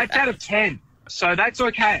that's out of 10. So that's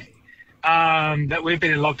okay that we've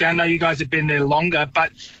been in lockdown. I know you guys have been there longer,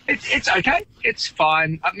 but it's okay. It's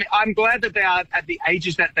fine. I mean, I'm glad that they are at the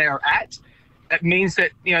ages that they are at. That means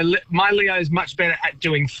that, my Leo is much better at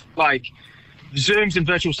doing, like, Zooms and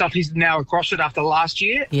virtual stuff. He's now across it after last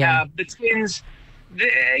year. Yeah. The twins...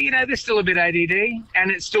 They're still a bit ADD,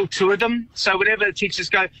 and it's still two of them. So whenever the teachers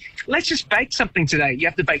go, let's just bake something today, you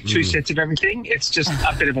have to bake 2 sets of everything. It's just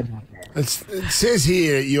a bit of a nightmare. It says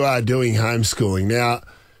here you are doing homeschooling. Now,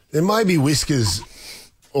 there may be whiskers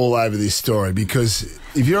all over this story, because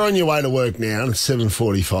if you're on your way to work now, it's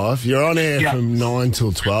 7:45, you're on air from 9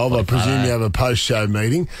 till 12. I presume you have a post-show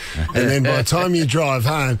meeting. And then by the time you drive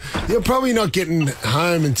home, you're probably not getting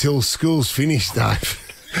home until school's finished, Dave.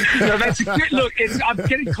 No, that's a good look. I'm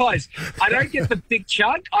getting close. I don't get the big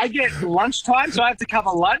chunk. I get lunchtime, so I have to cover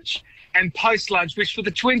lunch and post-lunch, which for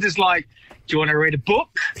the twins is like, do you want to read a book?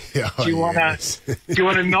 Do you want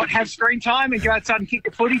to not have screen time and go outside and kick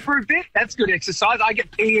the footy for a bit? That's good exercise. I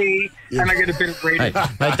get PE and I get a bit of reading.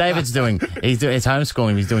 Mate, David's it's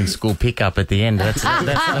homeschooling. He's doing school pickup at the end. That's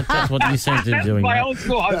what you seem to be doing. My old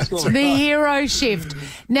school homeschooling. The hero shift.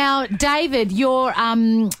 Now, David, your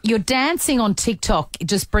dancing on TikTok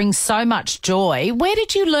just brings so much joy. Where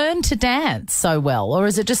did you learn to dance so well, or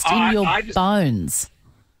is it just in your bones?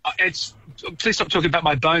 Please stop talking about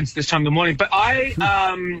my bones this time in the morning. But I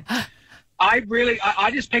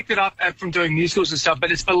just picked it up from doing musicals and stuff.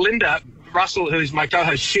 But it's Belinda Russell, who's my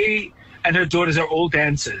co-host. She and her daughters are all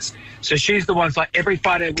dancers. So she's the one's like, every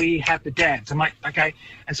Friday we have to dance. I'm like, okay.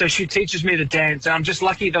 And so she teaches me to dance. And I'm just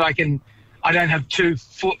lucky that I don't have 2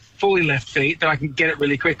 fully left feet, that I can get it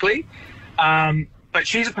really quickly. But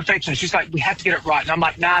she's a perfectionist. She's like, we have to get it right. And I'm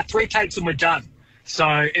like, nah, 3 takes and we're done. So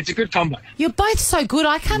it's a good combo. You're both so good.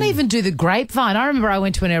 I can't even do the grapevine. I remember I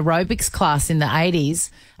went to an aerobics class in the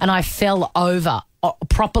 80s and I fell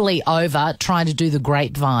properly over trying to do the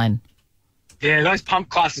grapevine. Yeah, those pump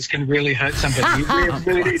classes can really hurt somebody.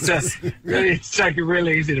 It's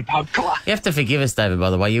really easy to pump class. You have to forgive us, David,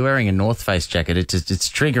 by the way. You're wearing a North Face jacket. It's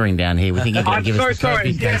triggering down here. We think you're going to give us the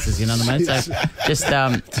big faces, you know what I mean? So just...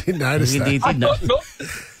 didn't notice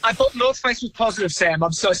that. I thought North Face was positive, Sam.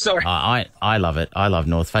 I'm so sorry. I love it. I love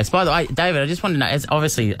North Face. By the way, David, I just wanted to know, it's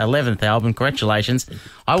obviously 11th album. Congratulations.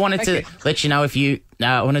 I wanted to let you know if you...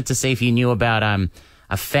 I wanted to see if you knew about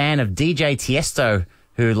a fan of DJ Tiesto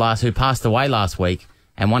who passed away last week,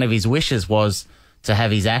 and one of his wishes was to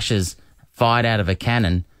have his ashes fired out of a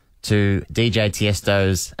cannon to DJ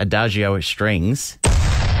Tiesto's Adagio at Strings.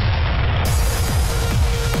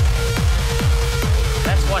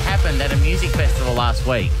 That's what happened at a music festival last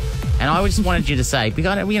week. And I just wanted you to say,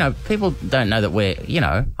 because, people don't know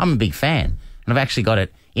that I'm a big fan, and I've actually got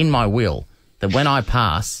it in my will that when I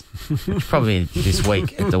pass, probably this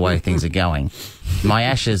week at the way things are going, my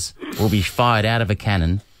ashes will be fired out of a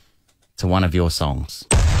cannon to one of your songs.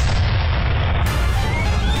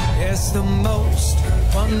 Yes, It's the most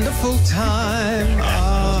wonderful time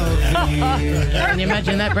of year. Can you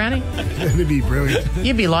imagine that, Brownie? That'd be brilliant.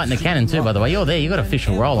 You'd be lighting the cannon too, by the way. You're there. You've got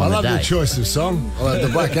official role on the day. I love the choice of song. I'll have the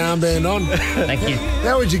black armband on. Thank you.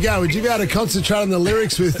 How would you go? Would you be able to concentrate on the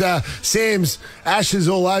lyrics with Sam's ashes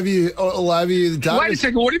all over you, David? Wait a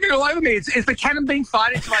second. What do you mean all over me? Is the cannon being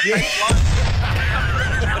fired into my face?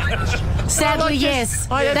 Sadly, yes.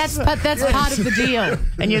 That's part of the deal.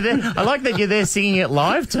 And you're there. I like that you're there singing it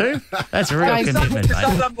live too. That's a real commitment, mate.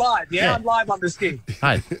 I'm live. Yeah, I'm live on this gig.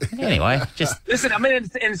 Hey, anyway, just listen. I'm in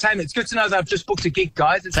entertainment. It's good to know that I've just booked a gig,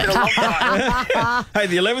 guys. It's been a long time. Hey,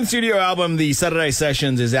 the 11th studio album, The Saturday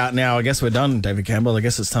Sessions, is out now. I guess we're done, David Campbell. I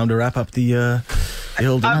guess it's time to wrap up the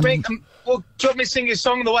old. Well, do you want me to sing your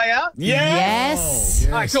song on the way out? Yes.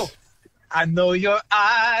 All right, cool. I know your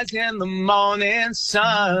eyes in the morning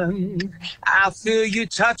sun. I feel you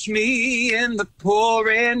touch me in the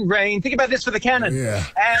pouring rain. Think about this for the cannon. Yeah.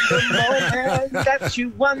 And the moment that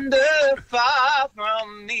you wander far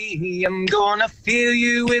from me, I'm gonna feel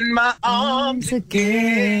you in my arms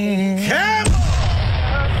again. Come on!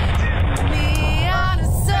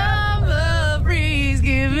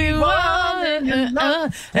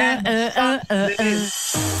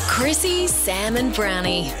 Chrissy, Sam and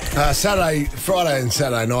Brownie. Friday and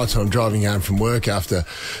Saturday nights I'm driving home from work after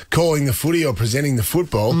calling the footy or presenting the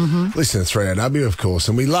football. Listen to 3AW, of course,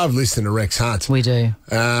 and we love listening to Rex Hunt. We do.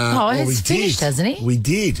 He's finished, hasn't he? We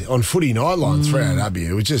did. On Footy Nightline, 3AW.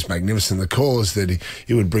 It was just magnificent. The callers that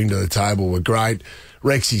he would bring to the table were great.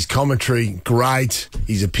 Rexy's commentary, great.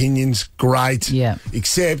 His opinions, great. Yeah.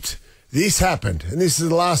 Except this happened, and this is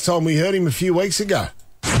the last time we heard him a few weeks ago.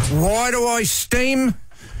 Why do I steam?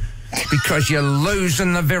 Because you're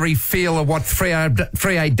losing the very feel of what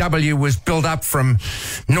 3AW was built up from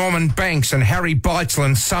Norman Banks and Harry Beitzel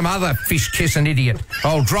and some other fish-kissing idiot.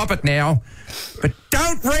 I'll drop it now, but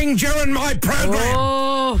don't ring during my program.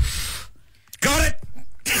 Oh. Got it?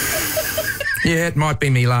 Yeah, it might be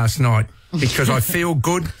me last night because I feel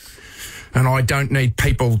good and I don't need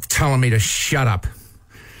people telling me to shut up.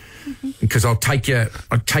 Because I'll take you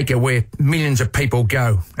where millions of people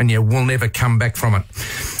go and you will never come back from it.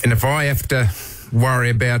 And if I have to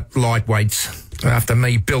worry about lightweights after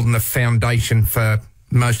me building the foundation for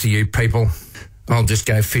most of you people, I'll just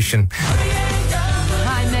go fishing.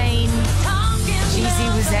 I mean, geez, he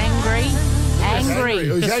was angry.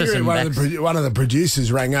 He was angry. One of the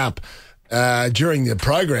producers rang up during the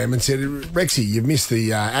program and said, Rexy, you've missed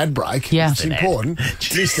the ad break. Yeah. It's important.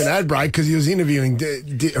 Missed an ad break because he was interviewing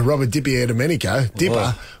Robert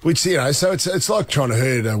Dipper, which, so it's like trying to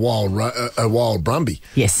herd a wild Brumby.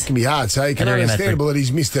 Yes. It can be hard. So you can understandable that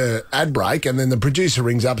he's missed an ad break, and then the producer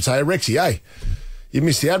rings up and say, Rexy, hey, you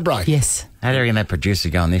missed the ad break. Yes. how do you reckon that producer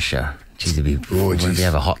go on this show? Geez, he'd be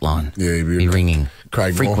have a hotline. Yeah, he'd be ringing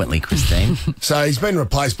Craig frequently, Moore. Christine. So he's been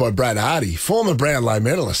replaced by Brad Hardy, former Brownlow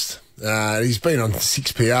medalist. He's been on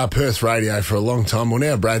 6PR Perth radio for a long time. Well,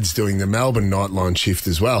 now Brad's doing the Melbourne Nightline shift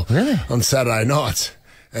as well. Really? On Saturday nights.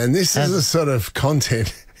 And this is the sort of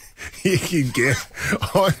content you can get.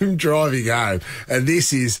 I'm driving home, and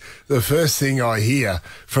this is the first thing I hear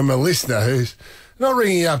from a listener who's not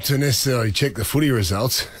ringing up to necessarily check the footy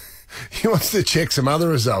results. He wants to check some other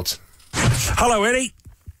results. Hello, Eddie.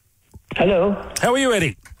 Hello. How are you,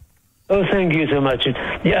 Eddie? Oh, thank you so much.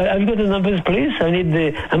 Yeah, have you got the numbers, please?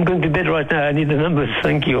 I'm going to bed right now. I need the numbers.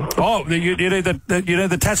 Thank you. Oh, you need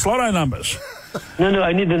the Tats Lotto numbers. No,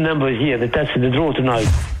 I need the numbers here. That's the draw tonight.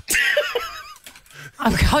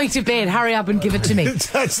 I'm going to bed. Hurry up and give it to me.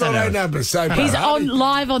 That's not our number. So he's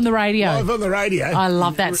live on the radio. Live on the radio. I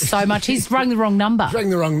love that so much. He's rang the wrong number. He's rang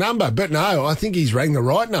the wrong number, but no, I think he's rang the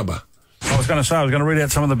right number. I was going to read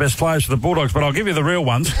out some of the best players for the Bulldogs, but I'll give you the real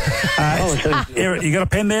ones. You got a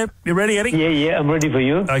pen there? You ready, Eddie? Yeah, I'm ready for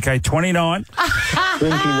you. Okay, 29.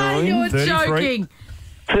 29. You're 33, joking.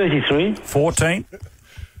 33. 14.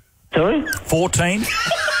 Sorry? 14.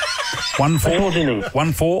 14.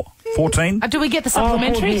 14. Do we get the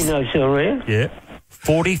supplementaries? 14, no, sorry. Yeah.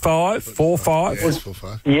 45. 45. Yes,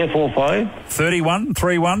 45. Yeah, 45. 31.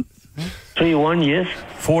 31. 31, yes.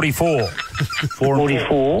 44.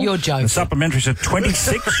 44. You're joking. The supplementaries are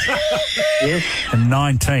 26. Yes. And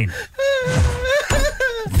 19.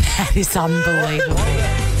 That is unbelievable.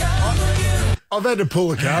 I've had to pull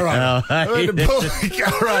the car over. I've had to pull the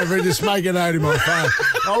car over and just make a note in my phone.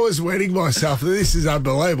 I was wetting myself. This is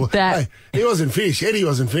unbelievable. Hey, he wasn't finished. Eddie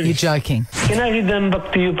wasn't finished. You're joking. Can I read them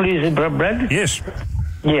back to you, please, Brad? Yes.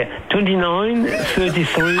 Yeah, 29,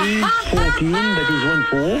 33, 14, that is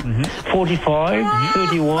 1 4, 45,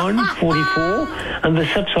 31, 44, and the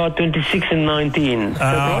subside 26 and 19. Is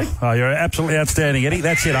that right? Oh, you're absolutely outstanding, Eddie.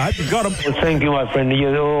 That's it, I hope. You got him. Well, thank you, my friend.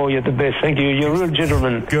 You're the best. Thank you. You're a real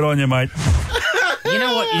gentleman. Good on you, mate. You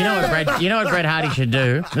know what Brad Hardy should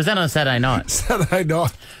do? Was that on a Saturday night? Saturday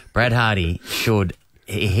night. Brad Hardy should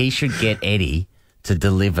get Eddie to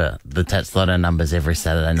deliver the Tats Lotto numbers every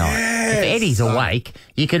Saturday night. Yes. If Eddie's awake,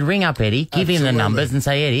 you could ring up Eddie, give him the numbers and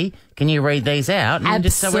say, Eddie, can you read these out? And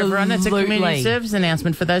just so everyone, that's a community service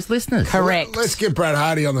announcement for those listeners. Correct. Let's get Brad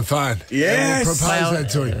Hardy on the phone. Yes. We'll propose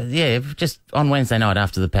that to him. Yeah, just on Wednesday night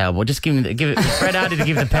after the Powerball. Just give Brad Hardy to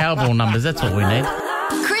give the Powerball numbers. That's what we need.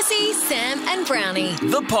 Chrissy, Sam and Brownie.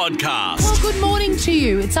 The podcast. Well, good morning to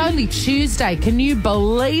you. It's only Tuesday. Can you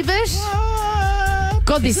believe it?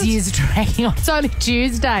 God, this year's dragging on. It's only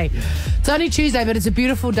Tuesday. But it's a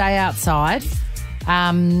beautiful day outside.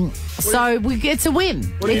 It's a win.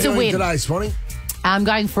 What are you doing today, Swanee? I'm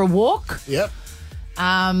going for a walk. Yep.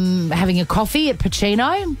 Having a coffee at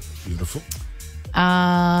Pacino. Beautiful.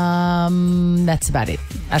 That's about it.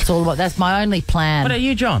 That's my only plan. What about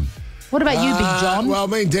you, John? What about you, Big John? Well,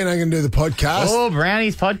 me and Dan are going to do the podcast. Oh,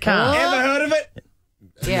 Brownie's podcast. Ever heard of it?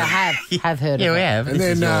 Yeah, I have heard of it. Yeah, we have. And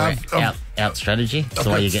this then is your out strategy. That's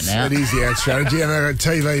the way you're getting out. It is the out strategy. And I got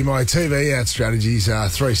my TV out strategies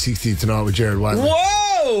 360 tonight with Jared Whalen.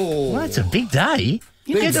 Whoa! Well, it's a big day.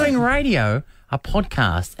 You're doing radio, a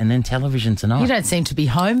podcast, and then television tonight. You don't seem to be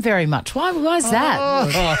home very much. Why is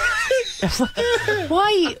that?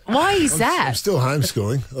 Why is that? I'm still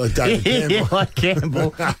homeschooling, like David Campbell. Yeah, like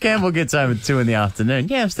Campbell. Campbell gets home at 2 in the afternoon.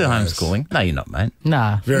 Yeah, I'm still homeschooling. No, you're not, mate.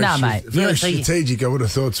 No, mate. Very strategic, I would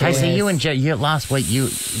have thought so. Hey, so you and last week,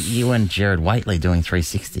 you and Jared Waitley doing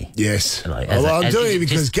 360. Yes. I'm doing it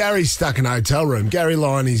because Gary's stuck in a hotel room. Gary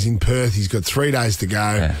Lyon is in Perth. He's got 3 days to go.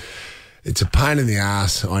 Yeah. It's a pain in the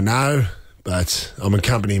ass, I know. But I'm a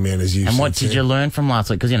company man, as you said. And what did you learn from last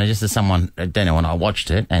week? Because, just as someone, Daniel and I watched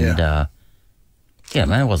it, and, man,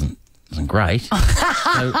 it wasn't great. So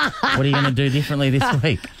what are you going to do differently this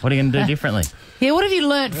week? What are you going to do differently? Yeah, what have you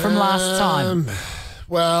learnt from last time?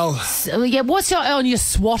 Well... what's on your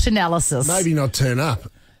SWOT analysis? Maybe not turn up.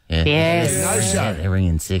 Yeah. Yes. No show. They're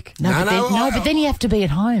ringing sick. But then you have to be at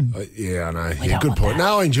home. Yeah, I know. Yeah, good point.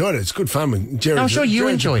 No, I enjoyed it. It's good fun with Jerry. I'm sure you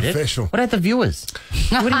enjoyed it. Professional. What about the viewers?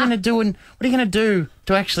 What are you going to do? And what are you going to do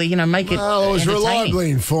to actually, make it? Well, I was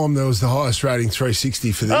reliably informed there was the highest rating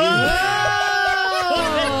 360 for the year.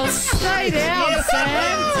 Oh, stay down, Sam.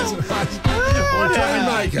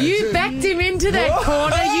 You backed him into that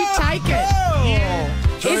corner. You take it.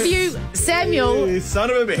 Samuel,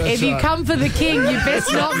 son of a bitch. If you come for the king, you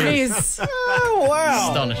best not miss. Oh, wow.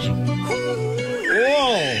 Astonishing.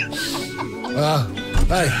 Whoa.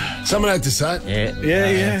 Hey, someone had to say it.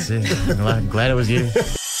 Yeah. That's it. Glad it was you.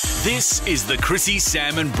 This is the Chrissy,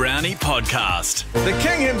 Sam and Brownie podcast. The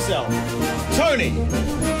king himself, Tony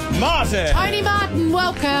Martin. Tony Martin,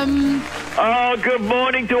 welcome. Oh, good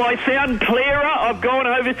morning. Do I sound clearer? I've gone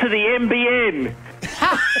over to the NBN.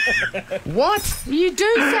 What? You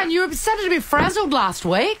do sound... You sounded a bit frazzled last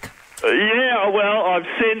week. Yeah, well, I've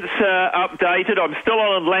since updated. I'm still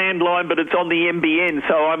on a landline, but it's on the NBN,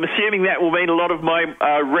 so I'm assuming that will mean a lot of my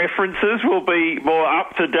references will be more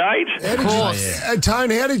up to date. Of course. Tone,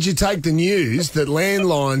 how did you take the news that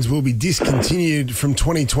landlines will be discontinued from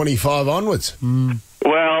 2025 onwards?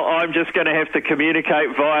 Well, I'm just going to have to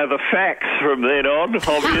communicate via the fax from then on,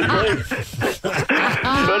 obviously.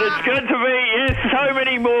 But it's good to be, so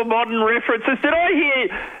many more modern references.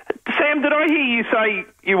 Sam, did I hear you say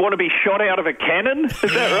you want to be shot out of a cannon? Is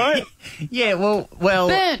that right? Yeah, well...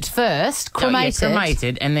 Burnt first, cremated. Yeah,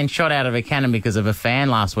 cremated, and then shot out of a cannon because of a fan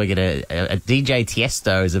last week at a DJ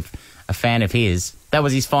Tiesto is a fan of his. That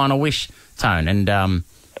was his final wish, Tone, and...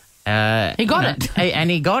 he got it.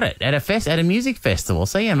 And he got it at a music festival.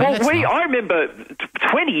 So, yeah, man. Well, I remember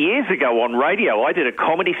 20 years ago on radio, I did a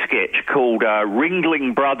comedy sketch called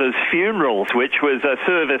Ringling Brothers Funerals, which was a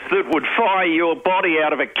service that would fire your body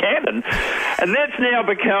out of a cannon. And that's now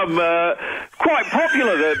become quite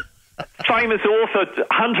popular. The famous author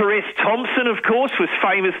Hunter S. Thompson, of course, was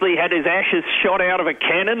famously had his ashes shot out of a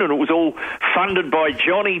cannon, and it was all funded by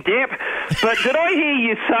Johnny Depp. But did I hear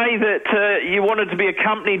you say that you wanted to be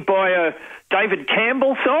accompanied by a David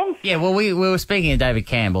Campbell song? Yeah, well, we were speaking of David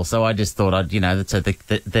Campbell, so I just thought I'd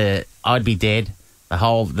I'd be dead.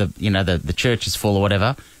 The church is full or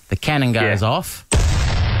whatever. The cannon goes off.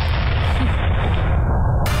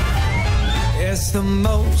 Yeah, It's the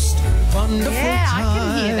most wonderful Yeah, I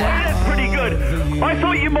can hear that. That's pretty good. I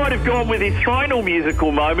thought you might have gone with his final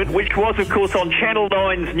musical moment, which was, of course, on Channel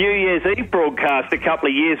 9's New Year's Eve broadcast a couple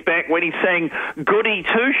of years back when he sang Goody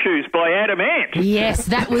Two Shoes by Adam Ant. Yes,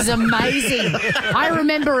 that was amazing. I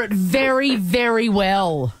remember it very, very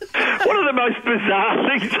well. One of the most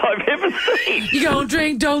bizarre things I've ever seen. You don't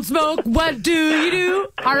drink, don't smoke, what do you do?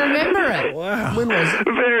 I remember it. Wow. When was it?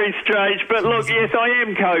 Very strange. But look, yes, I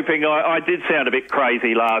am coping. I did sound a bit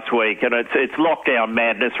crazy last week, and it's lockdown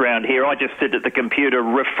madness around here. I just sit at the computer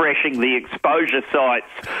refreshing the exposure site's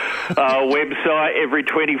website every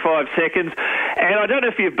 25 seconds. And I don't know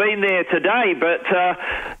if you've been there today, but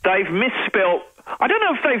they've misspelt. I don't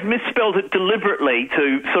know if they've misspelled it deliberately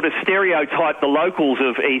to sort of stereotype the locals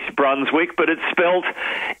of East Brunswick, but it's spelled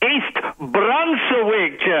East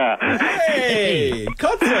Brunswick. Hey,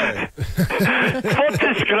 Kotze.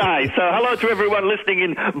 So hello to everyone listening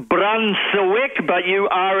in Brunswick, but you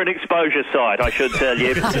are an exposure site, I should tell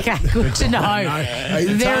you. Okay, good to know.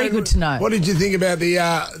 Very good to know. What did you think about the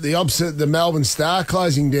opposite, the Melbourne Star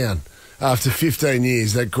closing down after 15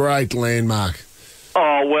 years, that great landmark?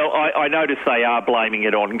 Oh, well, I noticed they are blaming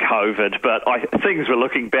it on COVID, but things were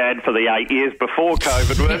looking bad for the 8 years before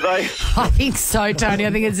COVID, weren't they? I think so, Tony. I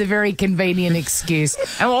think it's a very convenient excuse.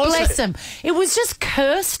 Bless them. It was just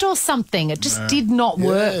cursed or something. It just did not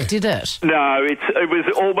work, did it? No, it was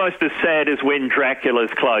almost as sad as when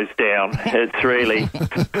Dracula's closed down. It's really,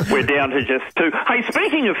 we're down to just two. Hey,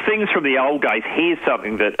 speaking of things from the old days, here's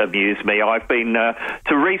something that amused me. I've been,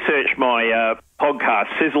 to research my podcast,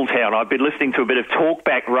 Sizzletown, I've been listening to a bit of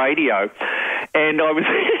talkback radio, and I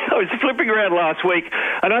was flipping around last week,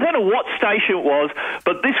 and I don't know what station it was,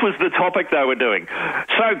 but this was the topic they were doing.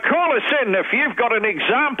 So call us in if you've got an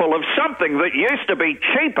example of something that used to be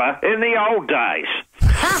cheaper in the old days.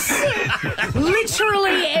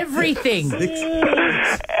 Literally everything.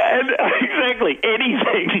 And exactly,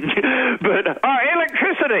 anything. But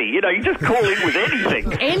electricity, you just call in with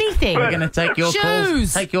anything. Anything. We're going to take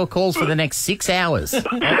your calls for the next 6 hours. But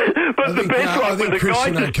the best one I think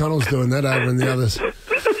Christian O'Connell's doing that over in the others.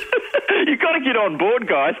 You've got to get on board,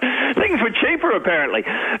 guys. Things were cheaper, apparently.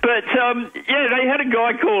 But, they had a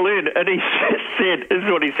guy call in, and he said, this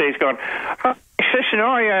is what he says, he's gone, listen,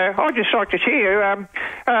 I'd just like to tell you,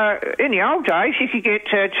 in the old days, you could get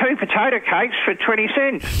 2 potato cakes for 20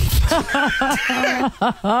 cents.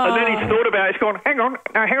 And then he's thought about it, he's gone, hang on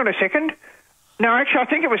a second. No, actually, I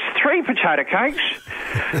think it was 3 potato cakes.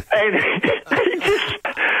 And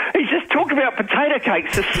he just talked about potato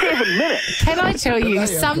cakes for 7 minutes. Can I tell you,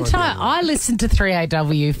 sometimes I listen to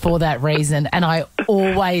 3AW for that reason, and I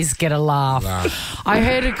always get a laugh. I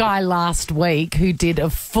heard a guy last week who did a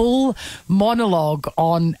full monologue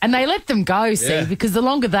on, and they let them go, because the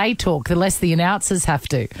longer they talk, the less the announcers have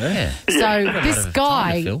to. Yeah. So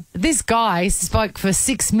this guy spoke for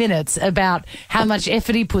 6 minutes about how much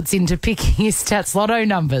effort he puts into picking his Stats Lotto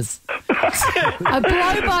numbers. A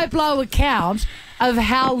blow-by-blow account of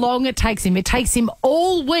how long it takes him. It takes him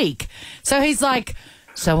all week. So he's like,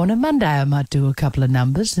 so on a Monday I might do a couple of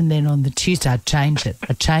numbers, and then on the Tuesday I'd change it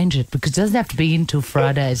because it doesn't have to be until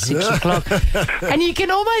Friday at 6 o'clock. And you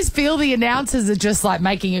can almost feel the announcers are just like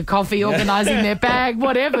making a coffee, organising their bag,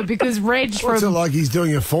 whatever, because What's it like he's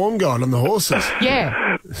doing a form guide on the horses?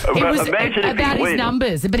 Yeah. It was about his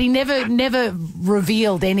numbers, but he never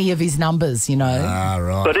revealed any of his numbers,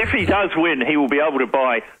 Right. But if he does win, he will be able to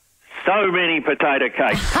buy so many potato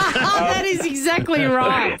cakes. That is exactly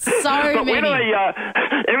right. But many. When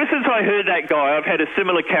ever since I heard that guy, I've had a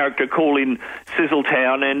similar character call in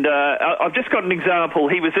Sizzletown, and I've just got an example.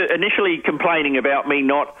 He was initially complaining about me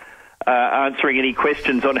not answering any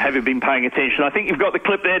questions on having been paying attention. I think you've got the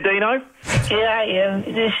clip there, Dino? Yeah,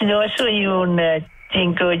 listen, I saw you on...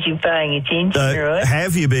 Thank God you're paying attention, right?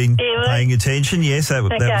 Have you been paying attention? Yes, that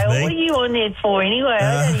was me. Okay, what are you on there for anyway?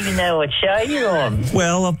 I don't even know what show you're on.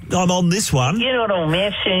 Well, I'm on this one. You're not on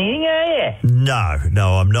maths or anything, are you?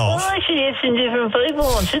 No, I'm not. Well, I should have some different people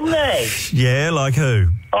on, shouldn't they? Yeah, like who?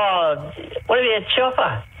 Oh, what about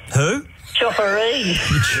Chopper? Who? Chopper Reed.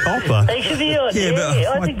 Chopper? He should be on. Yeah,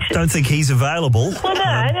 but I don't think he's available. Well, no,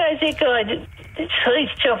 that guy... It's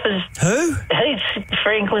Heath Chopper's... Who? Heath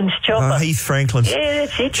Franklin's Chopper. Oh, Heath Franklin's... Yeah,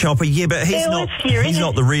 that's it. Chopper, yeah, but he's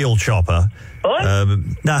not the real Chopper. What?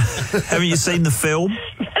 No, haven't you seen the film?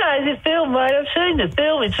 No, No, the film, mate. I've seen the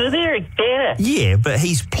film. It's with Eric Banner. Yeah, but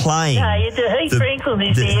he's playing. No, Heath Franklin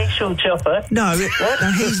is the actual chopper. No,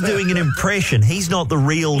 he's doing an impression. He's not the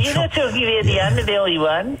real You're not talking about the underbelly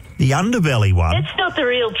one. The underbelly one? That's not the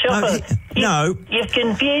real chopper. No. You've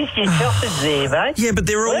confused your choppers there, mate. Yeah, but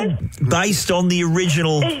they're all based on the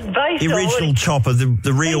original chopper,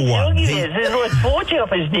 the real one. There's like 4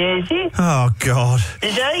 choppers now, is there? Oh, God.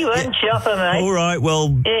 There's only one chopper, mate. All right,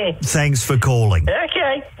 well, thanks for calling.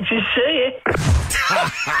 Okay, just see you.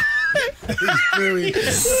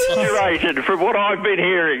 Exaggeration from what I've been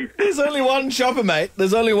hearing. There's only one chopper, mate.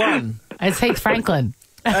 There's only one. It's Heath Franklin.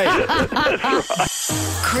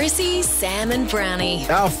 Chrissy, Sam and Brownie.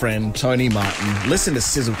 Our friend Tony Martin. Listen to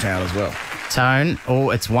Sizzletown as well. Tone,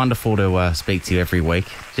 it's wonderful to speak to you every week.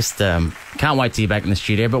 Just can't wait till you're back in the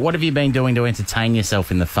studio. But what have you been doing to entertain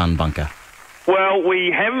yourself in the fun bunker? Well,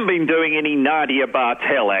 we haven't been doing any Nadia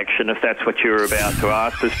Bartel action, if that's what you were about to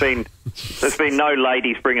ask. There's been no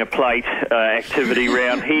ladies bring a plate activity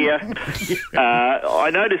round here.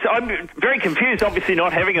 I noticed, I'm very confused, obviously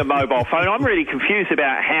not having a mobile phone. I'm really confused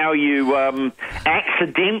about how you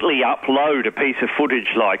accidentally upload a piece of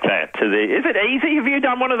footage like that to the... Is it easy? Have you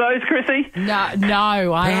done one of those, Chrissy?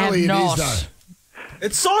 No, I have not.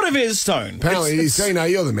 It sort of is, Tone. Apparently,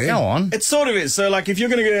 you're the man. Go on. It sort of is. So, like, if you're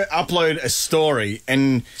going to upload a story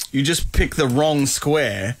and you just pick the wrong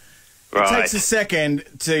square, it takes a second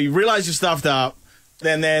to realise you stuffed up,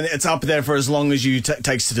 and then it's up there for as long as it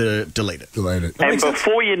takes to delete it. And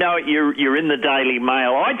before you know it, you're in the Daily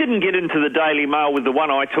Mail. I didn't get into the Daily Mail with the one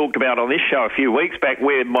I talked about on this show a few weeks back,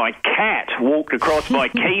 where my cat walked across my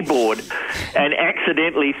keyboard and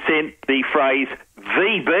accidentally sent the phrase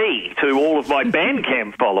VB to all of my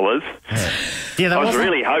Bandcamp followers. Yeah, I was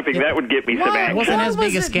really hoping that would get me some action. It wasn't as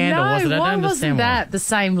big a scandal, was it? I don't Why understand wasn't that the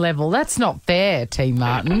same level? That's not fair, T.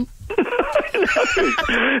 Martin. It's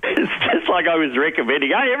just like I was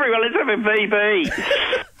recommending, hey, everyone, let's have a VB.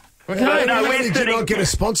 Did you not get a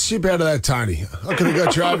sponsorship out of that, Tony? I could have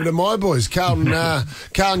got you over to my boys,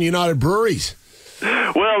 Carlton United Breweries.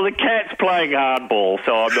 Well, the cat's playing hardball,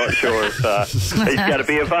 so I'm not sure if he's going to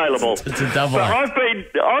be available. It's a double. But I've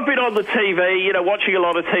been on the TV, watching a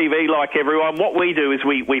lot of TV like everyone. What we do is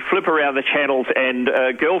we flip around the channels, and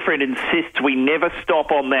girlfriend insists we never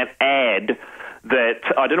stop on that ad that,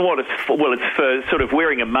 I don't know what it's for, well, it's for sort of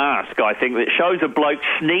wearing a mask, I think, that shows a bloke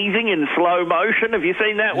sneezing in slow motion. Have you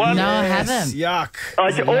seen that one? No, I haven't. Yuck. All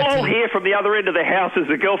I'll hear from the other end of the house is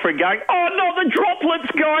the girlfriend going, oh, not the droplets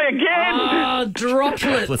guy again. Oh,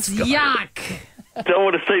 droplets. Yuck. Don't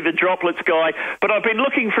want to see the droplets guy. But I've been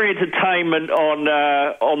looking for entertainment on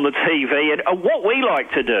the TV, and what we like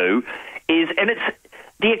to do is, and it's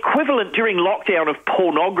the equivalent during lockdown of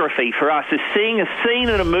pornography for us, is seeing a scene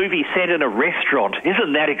in a movie set in a restaurant.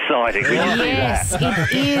 Isn't that exciting? Yes, it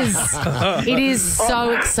is. It is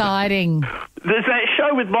so exciting. There's that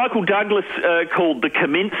show with Michael Douglas called The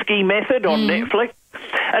Kaminsky Method on Netflix.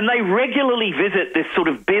 And they regularly visit this sort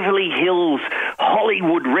of Beverly Hills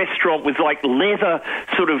Hollywood restaurant with like leather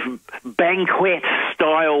sort of banquet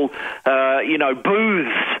style,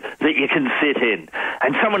 booths that you can sit in.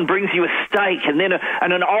 And someone brings you a steak, and then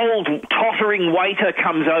an old tottering waiter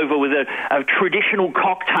comes over with a traditional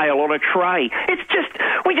cocktail on a tray.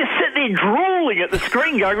 We just sit there drooling at the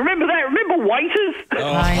screen going, remember that? Remember waiters?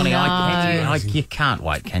 I know. You can't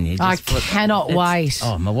wait, can you? I cannot wait.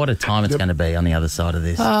 Oh, what a time it's going to be on the other side of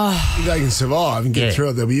this. If they can survive and get through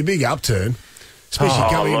it, there'll be a big upturn,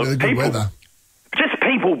 especially going into the good weather. Just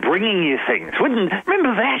people bringing you things.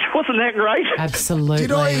 Remember that? Wasn't that great? Absolutely.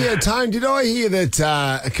 Did I hear that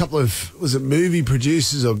a couple of, was it movie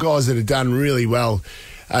producers or guys that had done really well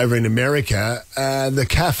over in America, the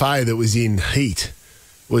cafe that was in Heat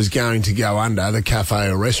was going to go under, the cafe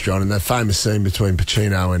or restaurant, and that famous scene between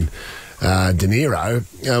Pacino and De Niro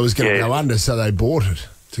was going to go under, so they bought it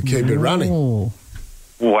to keep it running.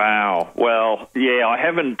 Wow. Well, yeah, I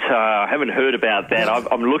haven't heard about that.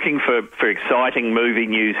 I'm looking for exciting movie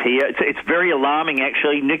news here. It's very alarming,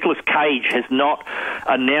 actually. Nicolas Cage has not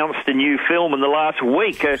announced a new film in the last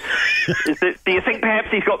week. Do you think perhaps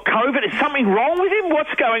he's got COVID? Is something wrong with him?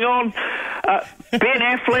 What's going on? Ben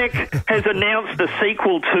Affleck has announced a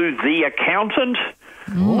sequel to The Accountant.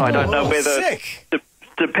 I don't know whether...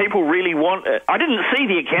 Do people really want... I didn't see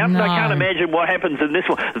The Accountant. No. I can't imagine what happens in this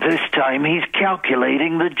one. This time he's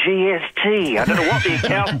calculating the GST. I don't know what The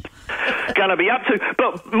Accountant's going to be up to.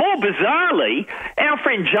 But more bizarrely, our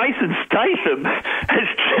friend Jason Statham has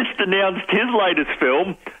just announced his latest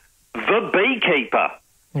film, The Beekeeper.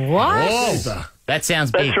 What? Whoa. That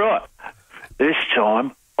sounds big. That's right. This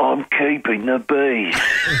time I'm keeping the bees.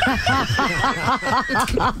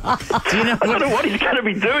 I don't know what he's going to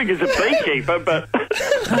be doing as a beekeeper, but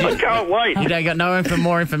I can't wait. You don't got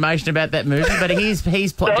more information about that movie, but he's Jason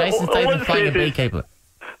Statham playing a beekeeper.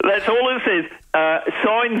 That's all it says.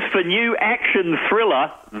 Signs for new action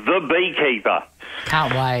thriller, The Beekeeper.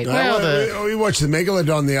 Can't wait. We watched the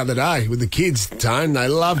Megalodon the other day with the kids, Tone. They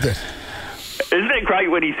loved it. Isn't it great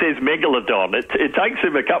when he says Megalodon? It takes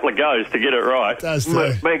him a couple of goes to get it right. It does too.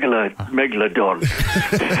 Megalodon.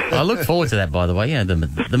 I look forward to that, by the way. You know,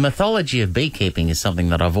 the mythology of beekeeping is something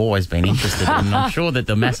that I've always been interested in, and I'm sure that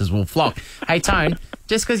the masses will flock. Hey, Tone,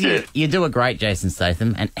 just because you do a great Jason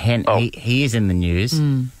Statham, and he is in the news,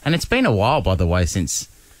 and it's been a while, by the way, since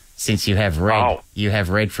you have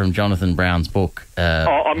read from Jonathan Brown's book.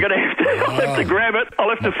 I'm going to have to grab it. I'll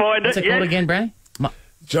have to find it. What's it called again, Brownie?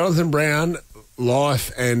 Jonathan Brown,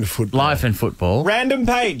 Life and Football. Life and Football. Random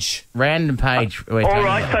page. All right,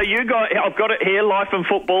 so I've got it here, Life and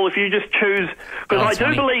Football. If you just choose, because I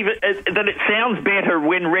do believe that it sounds better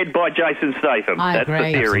when read by Jason Statham. I agree.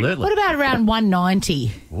 That's the theory. Absolutely. What about around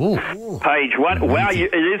 190? Ooh. Page 1. Wow,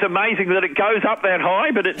 it is amazing that it goes up that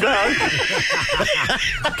high, but it does.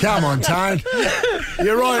 Come on, Tone.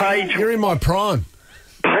 You're right. You're in my prime.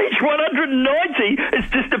 Page 190, it's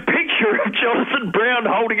just a picture of Jonathan Brown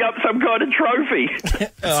holding up some kind of trophy.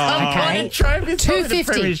 Okay.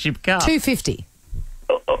 250. 250.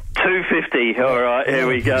 250. All right, here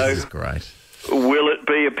we go. This is great. Will it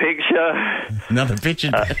be a picture? Another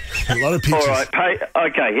picture. A lot of pictures. All right,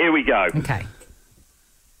 okay, here we go. Okay.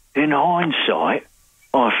 In hindsight,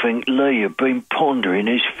 I think Lee had been pondering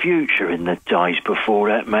his future in the days before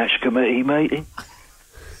that match committee meeting.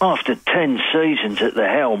 After 10 seasons at the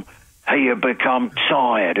helm, he had become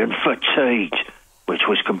tired and fatigued, which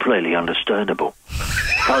was completely understandable.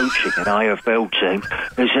 Coaching an AFL team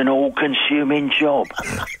is an all-consuming job.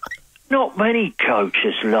 Not many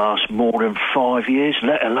coaches last more than 5 years,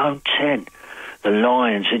 let alone 10. The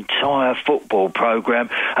Lions' entire football programme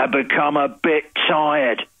had become a bit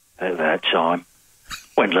tired at that time.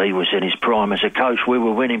 When Lee was in his prime as a coach, we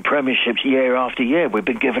were winning premierships year after year. We've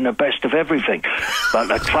been given the best of everything. But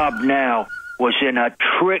the club now was in a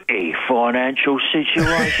tricky financial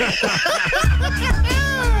situation.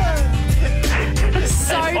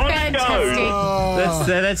 So fantastic.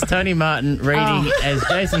 That's Tony Martin reading as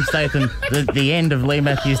Jason Statham the end of Lee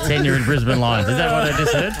Matthews' tenure in Brisbane Lions. Is that what I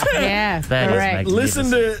just heard? Yeah, that correct.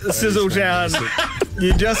 Listen to Sizzletown.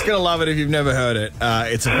 You're just going to love it if you've never heard it.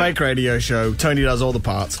 It's a fake radio show. Tony does all the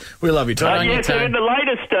parts. We love you, Tony. So in the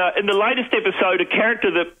latest episode, a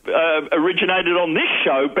character that originated on this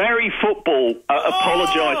show, Barry Football,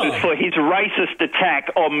 apologises for his racist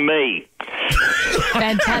attack on me.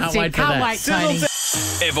 Fantastic. Can't wait, Tony.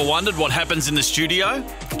 Ever wondered what happens in the studio?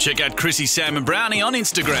 Check out Chrissy, Sam and Brownie on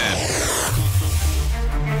Instagram.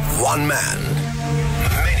 One man,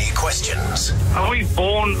 many questions. Are we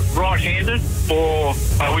born right-handed or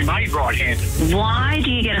are we made right-handed? Why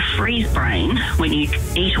do you get a freeze brain when you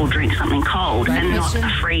eat or drink something cold and not a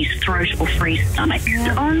freeze throat or freeze stomach?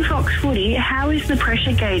 On Fox Footy, how is the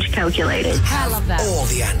pressure gauge calculated? I love that. All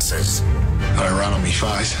the answers. I run on me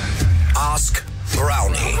face. Ask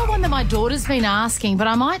Brownie. That's the one that my daughter's been asking, but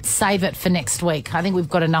I might save it for next week. I think we've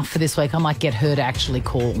got enough for this week. I might get her to actually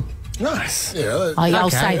call. Nice. Yeah. I'll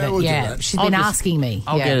save it. Yeah, she's been asking me.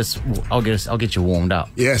 I'll get you warmed up.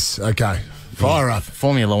 Yes. Okay. Fire up.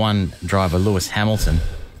 Formula One driver Lewis Hamilton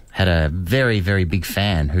had a very, very big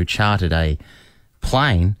fan who chartered a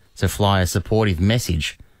plane to fly a supportive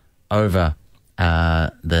message over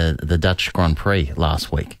the Dutch Grand Prix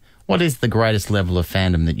last week. What is the greatest level of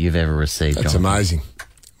fandom that you've ever received? That's Jonathan? amazing.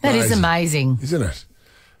 That is amazing. Isn't it?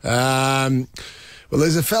 Well,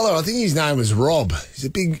 there's a fellow, I think his name was Rob. He's a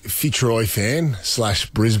big Fitzroy fan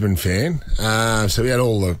 / Brisbane fan. So he had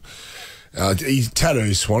all the his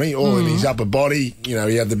tattoos, Swanee, all in his upper body. You know,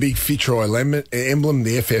 he had the big Fitzroy emblem,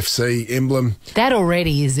 the FFC emblem. That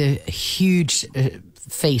already is a huge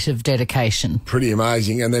feat of dedication. Pretty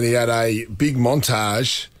amazing. And then he had a big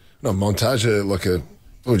montage, not montage, like a...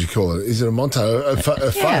 What would you call it? Is it a montage? A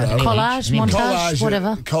photo? Collage, montage,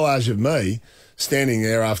 whatever. Collage of me standing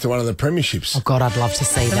there after one of the premierships. Oh, God, I'd love to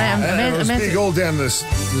see that. It was big all down the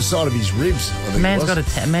side of his ribs. A man's got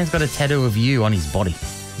a tattoo of you on his body.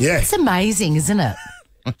 Yeah. It's amazing, isn't it?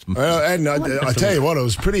 Well, and I tell you what, it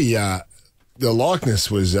was pretty... the likeness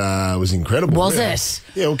was incredible. Was really. it?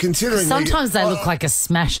 Yeah, well, considering... Sometimes they look like a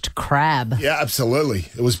smashed crab. Yeah, absolutely.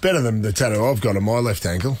 It was better than the tattoo I've got on my left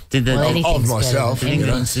ankle. Did the of myself. Did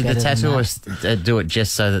the tattooist do it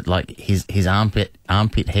just so that like his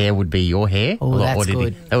armpit hair would be your hair? Oh, that's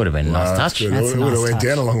good. That would have been a nice touch. It would have went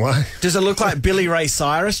down a long way. Does it look like Billy Ray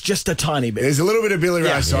Cyrus? Just a tiny bit. There's a little bit of Billy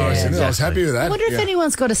Ray Cyrus in it. I was happy with that. I wonder if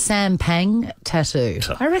anyone's got a Sam Pang tattoo.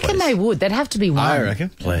 I reckon they would. There'd have to be one. I reckon.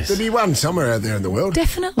 Please. There'd be one somewhere out there in the world.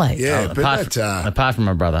 Definitely. Yeah, apart from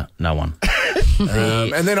my brother, no one.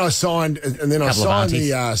 And then I signed. And then I signed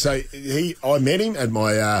the. I met him at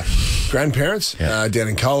my grandparents down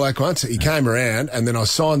in Colac once. He came around, and then I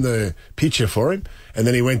signed the picture for him. And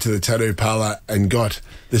then he went to the tattoo parlour and got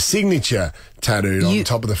the signature tattooed on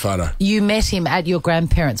top of the photo. You met him at your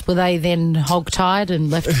grandparents. Were they then hog-tied and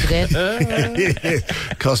left for dead? Yeah.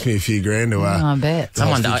 Cost me a few grand to I bet.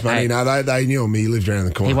 money. No, they knew him. He lived around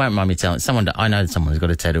the corner. He won't mind me telling I know someone who's got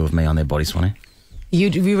a tattoo of me on their body, Swanee. You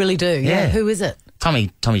really do? Yeah. Who is it?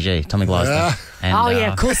 Tommy G. Tommy Glasgow.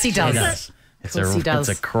 Of course he does. It's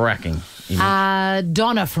a cracking image.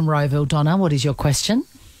 Donna from Rowville. Donna, what is your question?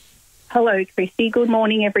 Hello, Chrissy. Good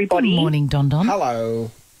morning, everybody. Good morning, Don.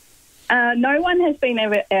 Hello. No one has been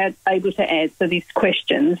able to answer this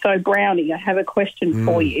question. So, Brownie, I have a question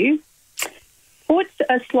for you. Put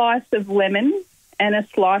a slice of lemon and a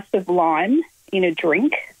slice of lime in a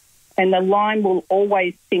drink, and the lime will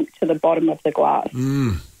always sink to the bottom of the glass.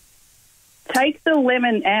 Take the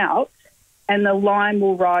lemon out, and the lime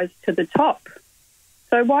will rise to the top.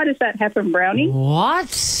 So why does that happen, Brownie?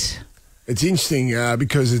 What? It's interesting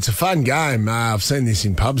because it's a fun game. I've seen this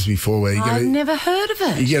in pubs before where I've never heard of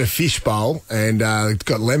it. You get a fish bowl and it's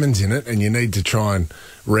got lemons in it, and you need to try and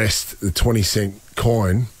rest the 20-cent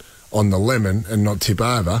coin on the lemon and not tip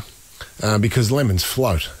over because lemons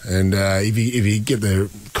float. And if you get the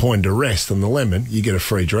coin to rest on the lemon, you get a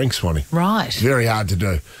free drink, Swanee. Right. It's very hard to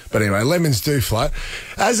do. But anyway, lemons do float.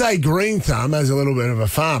 As a green thumb, as a little bit of a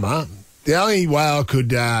farmer, the only way I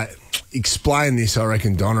could explain this, I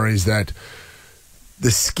reckon, Donna, is that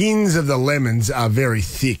the skins of the lemons are very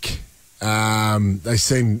thick. They're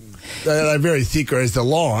very thick, whereas the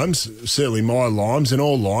limes, certainly my limes and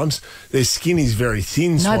all limes, their skin is very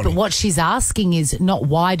thin. No, but what she's asking is not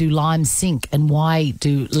why do limes sink and why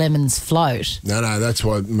do lemons float. No, that's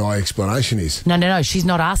what my explanation is. No, she's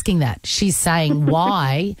not asking that. She's saying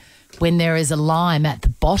why, when there is a lime at the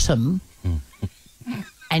bottom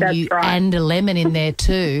and a lemon in there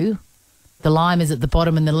too, the lime is at the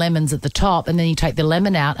bottom and the lemon's at the top, and then you take the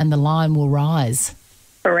lemon out and the lime will rise.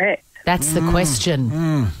 Correct. That's the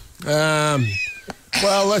question.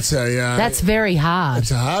 Well, let's say that's very hard. It's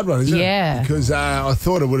a hard one, isn't it? Yeah. Because I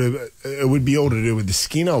thought it would be all to do with the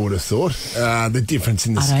skin. I would have thought the difference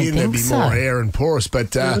in the skin, there'd be more air and porous.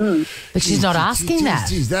 But she's not asking that.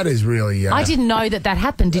 Geez, that is really. I didn't know that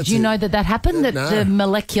happened. Did you know that happened? That the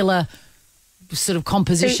molecular sort of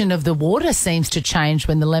composition of the water seems to change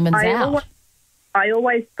when the lemon's out. I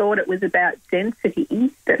always thought it was about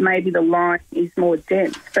density, that maybe the lime is more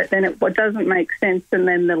dense, but then it doesn't make sense, and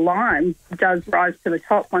then the lime does rise to the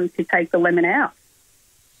top once you take the lemon out.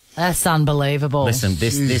 That's unbelievable. Listen,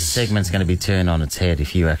 this segment's going to be turned on its head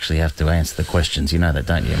if you actually have to answer the questions. You know that,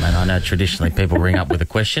 don't you, man? I know traditionally people ring up with a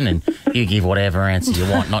question and you give whatever answer you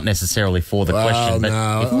want, not necessarily for the question.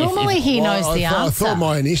 But normally he knows the answer. I thought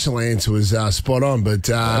my initial answer was spot on, but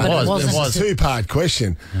it was a two-part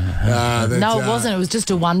question. No, it wasn't. It was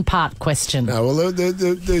just a one-part question. No, well,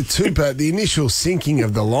 the two-part, the initial sinking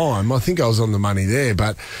of the lime, I think I was on the money there,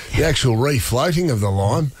 but the actual refloating of the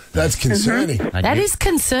lime, that's concerning. That is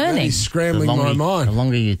concerning. That is scrambling my mind. The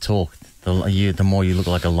longer you talk, the more you look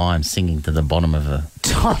like a lime sinking to the bottom of a...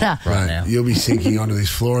 Donna. Right now. You'll be sinking onto this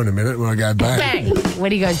floor in a minute when I go bang. Bang!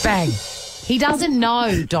 When he goes bang. He doesn't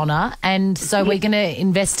know, Donna, and so we're going to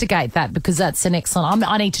investigate that because that's an excellent...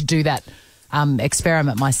 I need to do that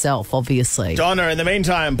experiment myself, obviously. Donna, in the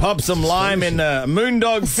meantime, pop some lime in a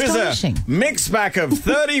Moondog Fizzer mix pack of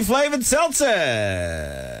 30 flavoured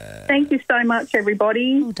seltzer. Thank you so much,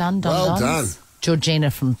 everybody. Well done, Don. Well done. Georgina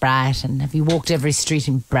from Brighton. Have you walked every street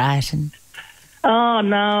in Brighton? Oh,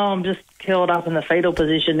 no, I'm just curled up in the fetal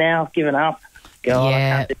position now. I've given up. God,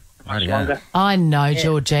 yeah. I can't do much longer. I know,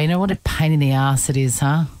 Georgina. What a pain in the arse it is,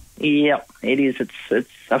 huh? Yep, it is. It's.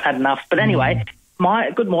 I've had enough. But anyway,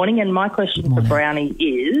 good morning, and my question for Brownie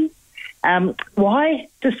is, why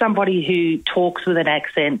does somebody who talks with an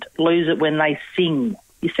accent lose it when they sing?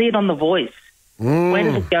 You see it on The Voice. Where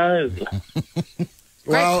does it go?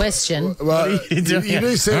 Great question. Well, you do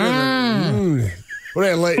see it.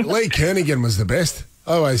 Lee Kernaghan was the best.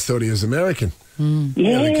 I always thought he was American.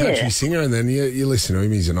 The country singer, and then you listen to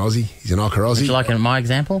him. He's an Aussie. He's an Ocker Aussie. Would you like my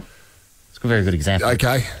example? It's a very good example.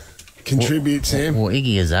 Okay. Contribute, Sam. Well,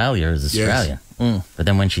 Iggy Azalea is Australian. Yes. But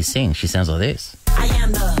then when she sings, she sounds like this. I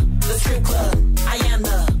am the strip club. I am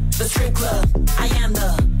the strip club. I am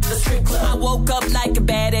the strip club. I woke up like a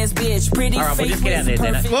badass bitch. Pretty All right, we'll just get out there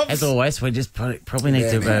then. perfect. As always, we just probably need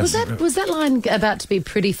to... Was that line about to be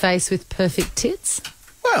pretty face with perfect tits?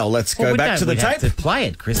 Well, let's go back to the tape. To play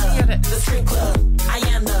it, Chris. The strip club. I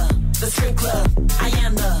am the strip club. I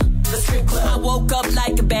am the strip club. I woke up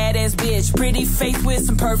like a badass bitch. Pretty face with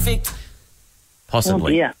some perfect...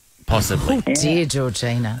 Possibly. Oh, dear. Possibly. Oh, dear,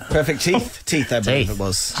 Georgina. Perfect teeth. Teeth, I believe it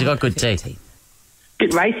was. She got good teeth.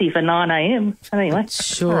 Bit racy for 9 a.m. Anyway.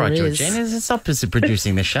 Sure All right, is. Georgina, it's opposite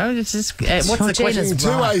producing the show. It's just, what's the question?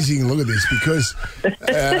 Two ways you can look at this, because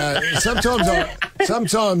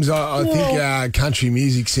sometimes I think country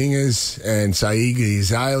music singers and, say, Iggy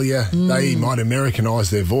Azalea, they might Americanise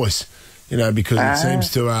their voice, because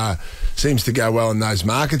it seems to go well in those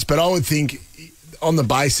markets. But I would think, on the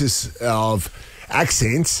basis of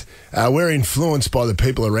accents, we're influenced by the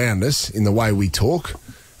people around us in the way we talk.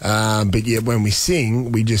 But yet when we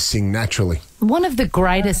sing, we just sing naturally. One of the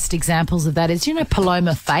greatest examples of that is,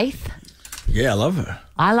 Paloma Faith? Yeah, I love her.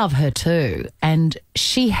 I love her too. And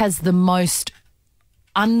she has the most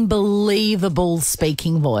unbelievable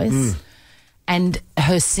speaking voice. And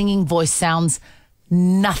her singing voice sounds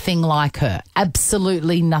nothing like her.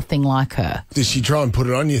 Absolutely nothing like her. Does she try and put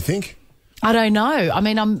it on, you think? I don't know. I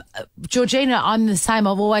mean, Georgina, I'm the same.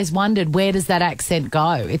 I've always wondered, where does that accent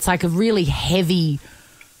go? It's like a really heavy...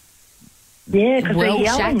 Yeah, because Welsh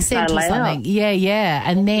accent or something. Yeah.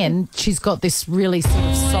 And then she's got this really sort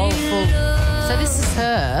of soulful... So this is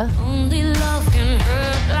her.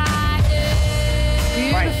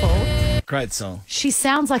 Beautiful. Great song. She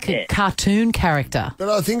sounds like a cartoon character. But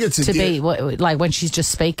I think it's like when she's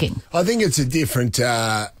just speaking. I think it's a different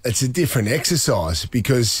exercise,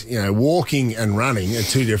 because walking and running are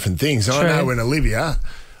two different things. True. I know when Olivia,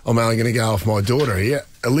 I'm only going to go off my daughter here.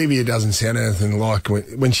 Olivia doesn't sound anything like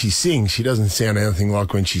when she sings. She doesn't sound anything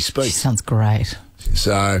like when she speaks. She sounds great.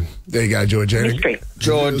 So there you go, Georgina.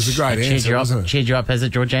 George, it was a great answer, wasn't it? Cheered you up, has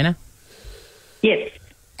it, Georgina? Yes,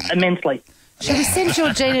 immensely. Shall we send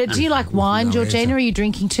Georgina? Do you like wine, Georgina? Are you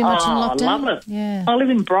drinking too much in lockdown? I love it. Yeah. I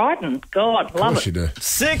live in Brighton. God, love it. You do.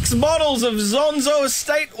 6 bottles of Zonzo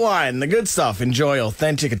Estate wine. The good stuff. Enjoy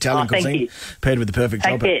authentic Italian thank cuisine you. paired with the perfect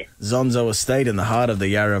Take job care. at Zonzo Estate in the heart of the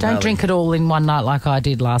Yarra Valley. Don't drink it all in one night like I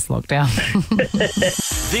did last lockdown.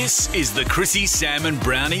 This is the Chrissy, Sam and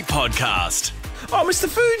Brownie podcast. Oh, Mr.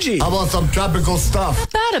 Fuji. How about some tropical stuff?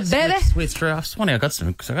 About it, baby. Sweet through. I was wondering, I got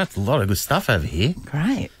a lot of good stuff over here.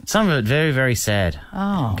 Great. Some of it very, very sad.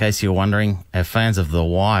 Oh. In case you're wondering, our fans of The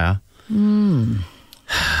Wire.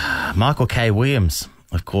 Michael K. Williams,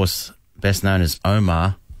 of course, best known as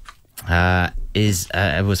Omar,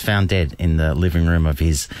 was found dead in the living room of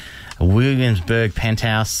his Williamsburg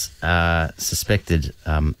penthouse, suspected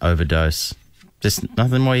overdose. Just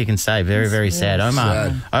nothing more you can say. Very, very sad.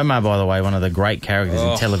 Omar, by the way, one of the great characters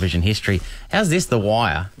in television history. How's this, The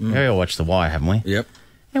Wire? We all watched The Wire, haven't we? Yep.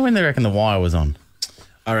 And when do they reckon The Wire was on?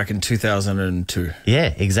 I reckon 2002.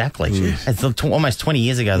 Yeah, exactly. It's almost 20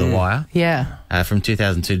 years ago, The Wire. Yeah. From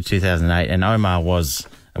 2002 to 2008. And Omar was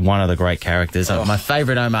one of the great characters. My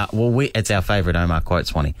favourite Omar... it's our favourite Omar quote,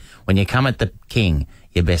 Swanee. When you come at the king...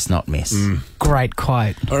 you best not miss. Great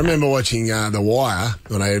quote. I remember watching The Wire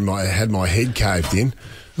when I had my head caved in.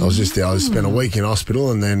 I spent a week in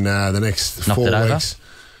hospital, and then the next 4 weeks.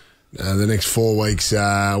 The next 4 weeks,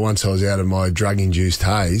 once I was out of my drug-induced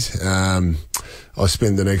haze, I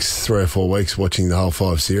spent the next 3 or 4 weeks watching the whole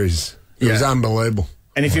 5 series. It was unbelievable.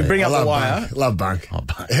 And if you bring up The Wire... Love Bunk.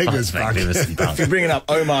 Eggers Bunk. If you bring it up,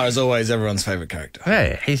 Omar is always everyone's favourite character.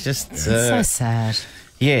 Yeah, he's just... so sad.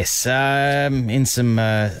 Yes, in some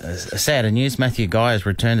sadder news, Matthew Guy has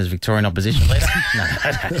returned as Victorian opposition leader.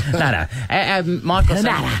 No.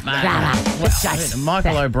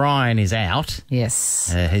 Michael O'Brien is out.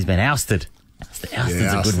 Yes. He's been ousted.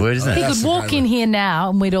 Ousted's a good word, isn't it? He could walk in here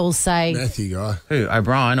now and we'd all say... Matthew Guy. Who,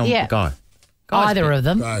 O'Brien or Guy? Either of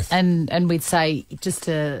them. Both. And we'd say just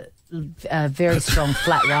a very strong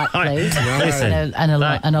flat white, please. Listen, and a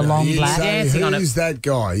long black. Who's that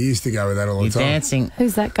guy? You used to go with that all the time.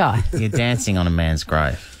 Who's that guy? You're dancing on a man's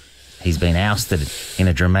grave. He's been ousted in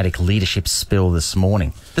a dramatic leadership spill this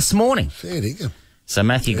morning. Fair dinkum. So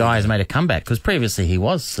Matthew Guy has made a comeback, because previously he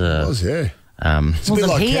was... yeah.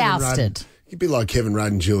 Wasn't he ousted? He'd be like Kevin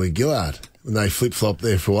Rudd and Julie Gillard. when they flip-flopped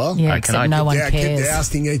there for a while. Yeah, except no one Kept cares.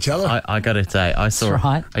 ousting each other. I got to say, I saw. That's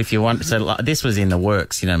right. If you want, so like, this was in the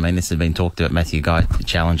works. You know, what I mean, this had been talked about. Matthew Guy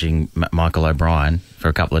challenging Michael O'Brien for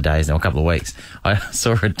a couple of days now, a couple of weeks. I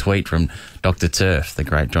saw a tweet from Dr. Turf, the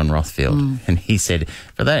great John Rothfield, and he said,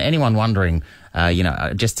 for anyone wondering,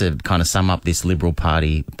 just to kind of sum up this Liberal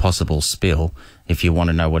Party possible spill, if you want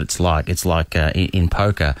to know what it's like in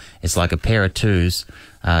poker, it's like a pair of twos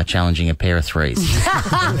challenging a pair of threes.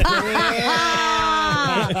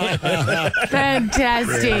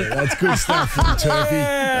 Fantastic. Yeah, that's good stuff from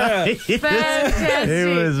Turfy. Fantastic.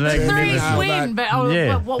 It was magnificent. Threes win, but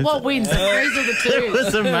what wins? The threes or the twos? It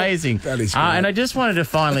was amazing. That is great. And I just wanted to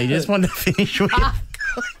finish with...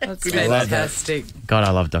 That's fantastic. God,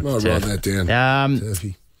 I love Dr. I'll Turf. write that down.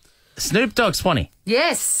 Turfy. Snoop Dogg, Swanee.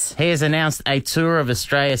 Yes. He has announced a tour of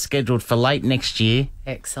Australia scheduled for late next year.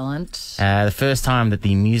 Excellent. The first time that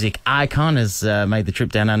the music icon has made the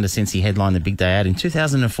trip down under since he headlined the Big Day Out in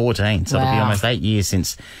 2014. So it'll be almost 8 years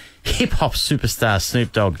since hip-hop superstar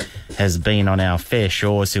Snoop Dogg has been on our fair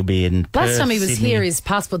shores. He'll be in Perth, Last time he was Sydney. here, his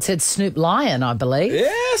passport said Snoop Lion, I believe.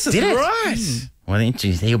 Yes, that's right. Well,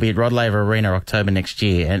 he'll be at Rod Laver Arena October next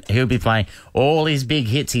year, and he'll be playing all his big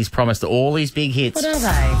hits. He's promised all his big hits. What are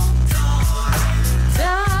they?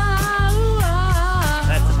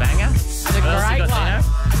 That's a banger. It's a great one.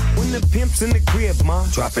 When the pimp's in the crib, ma,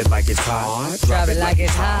 drop it like it's hot. Drop it like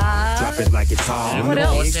it's hot. Drop it like it's hot. And What of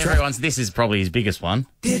course, else? this is probably his biggest one.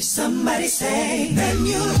 Did somebody say that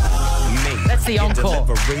you love me? That's the encore.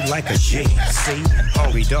 Delivery like a G. See,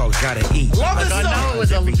 hungry dogs gotta eat. I know it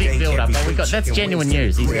was a big build-up, but that's genuine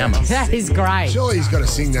news. He's coming. That is great. Surely he's got to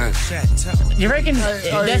sing that. You reckon?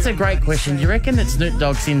 That's a great question. Do you reckon that Snoop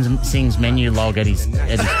Dogg sings Menu Log at his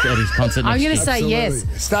concert? I'm going to next say year?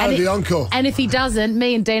 yes. Start the encore. And if he doesn't,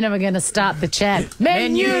 me and Dino are going to start the chant.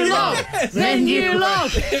 Menu log! Menu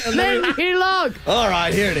log! Menu log! All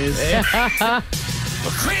right, here it is.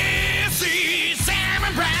 Chrissy, Sam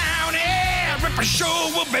and Brownie, Ripper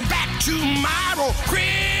Show will be back tomorrow.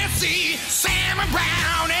 Chrissy, Sam and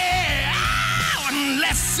Brownie,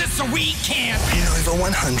 unless it's a weekend. Over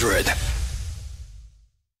 100.